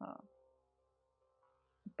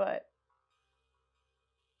 But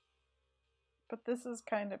this is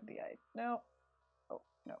kind of the idea. No. Oh,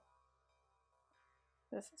 no.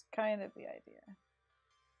 This is kind of the idea.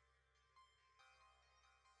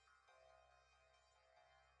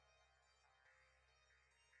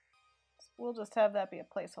 So we'll just have that be a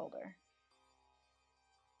placeholder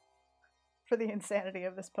for the insanity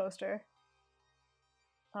of this poster.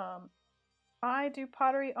 I do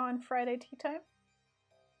pottery on Friday tea time.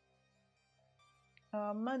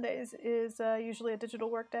 Mondays is usually a digital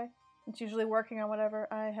work day. It's usually working on whatever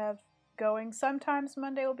I have going. Sometimes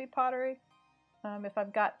Monday will be pottery, if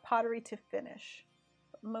I've got pottery to finish.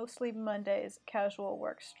 But mostly Mondays, casual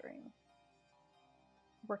work stream.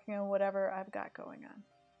 Working on whatever I've got going on.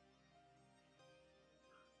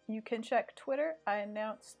 You can check Twitter. I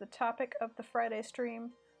announce the topic of the Friday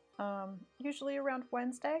stream usually around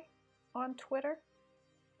Wednesday on Twitter.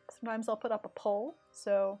 Sometimes I'll put up a poll,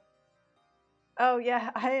 so... Oh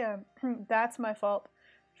yeah, I am. That's my fault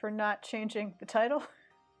for not changing the title.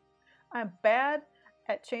 I'm bad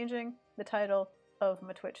at changing the title of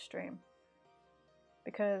my Twitch stream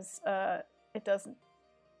because it doesn't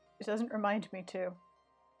remind me to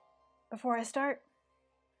before I start.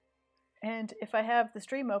 And if I have the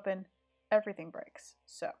stream open, everything breaks.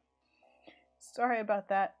 So sorry about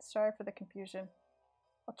that. Sorry for the confusion.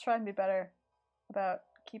 I'll try and be better about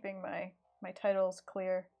keeping my titles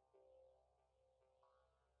clear.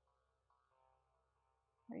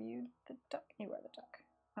 Are you the duck? You are the duck.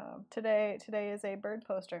 Today is a bird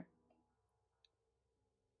poster.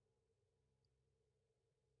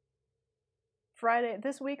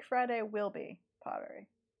 This week Friday will be pottery.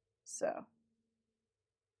 So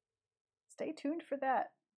stay tuned for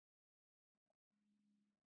that.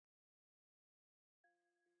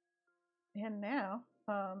 And now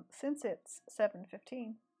since it's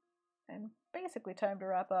 7:15 and basically time to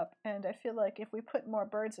wrap up, and I feel like if we put more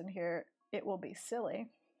birds in here, it will be silly.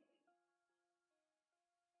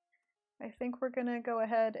 I think we're gonna go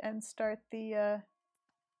ahead and start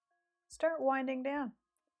winding down.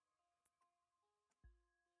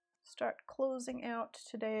 Start closing out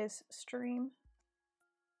today's stream.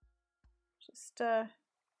 Just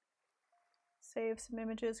save some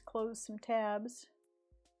images, close some tabs,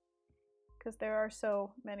 because there are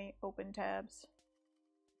so many open tabs.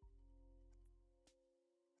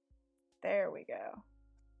 There we go.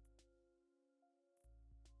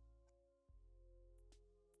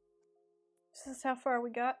 This is how far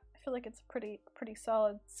we got. I feel like it's a pretty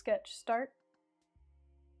solid sketch start.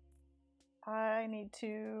 I need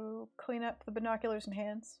to clean up the binoculars and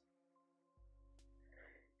hands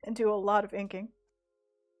and do a lot of inking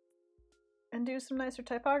and do some nicer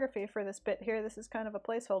typography for this bit here. This is kind of a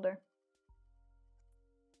placeholder.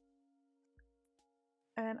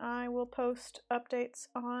 And I will post updates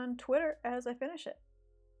on Twitter as I finish it.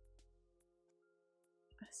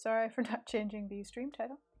 Sorry for not changing the stream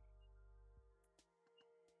title.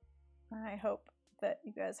 I hope that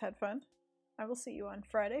you guys had fun. I will see you on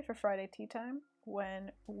Friday for Friday Tea Time,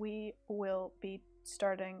 when we will be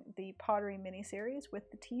starting the pottery mini-series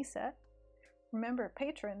with the tea set. Remember,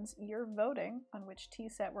 patrons, you're voting on which tea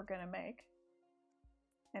set we're going to make.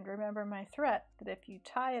 And remember my threat that if you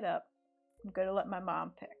tie it up, I'm going to let my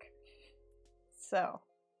mom pick. So,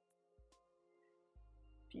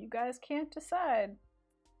 if you guys can't decide,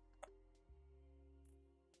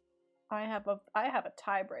 I have a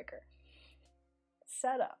tiebreaker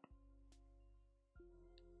set up.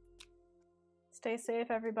 Stay safe,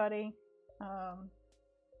 everybody.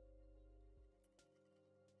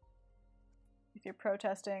 If you're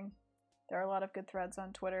protesting, there are a lot of good threads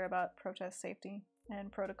on Twitter about protest safety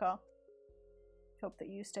and protocol. Hope that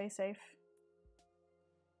you stay safe.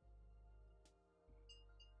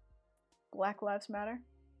 Black Lives Matter.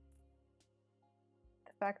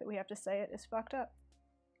 The fact that we have to say it is fucked up.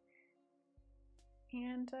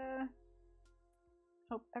 And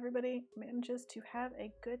hope everybody manages to have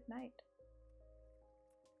a good night.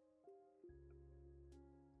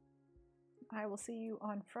 I will see you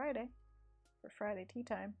on Friday for Friday Tea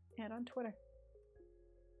Time and on Twitter.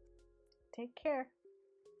 Take care.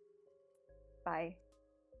 Bye.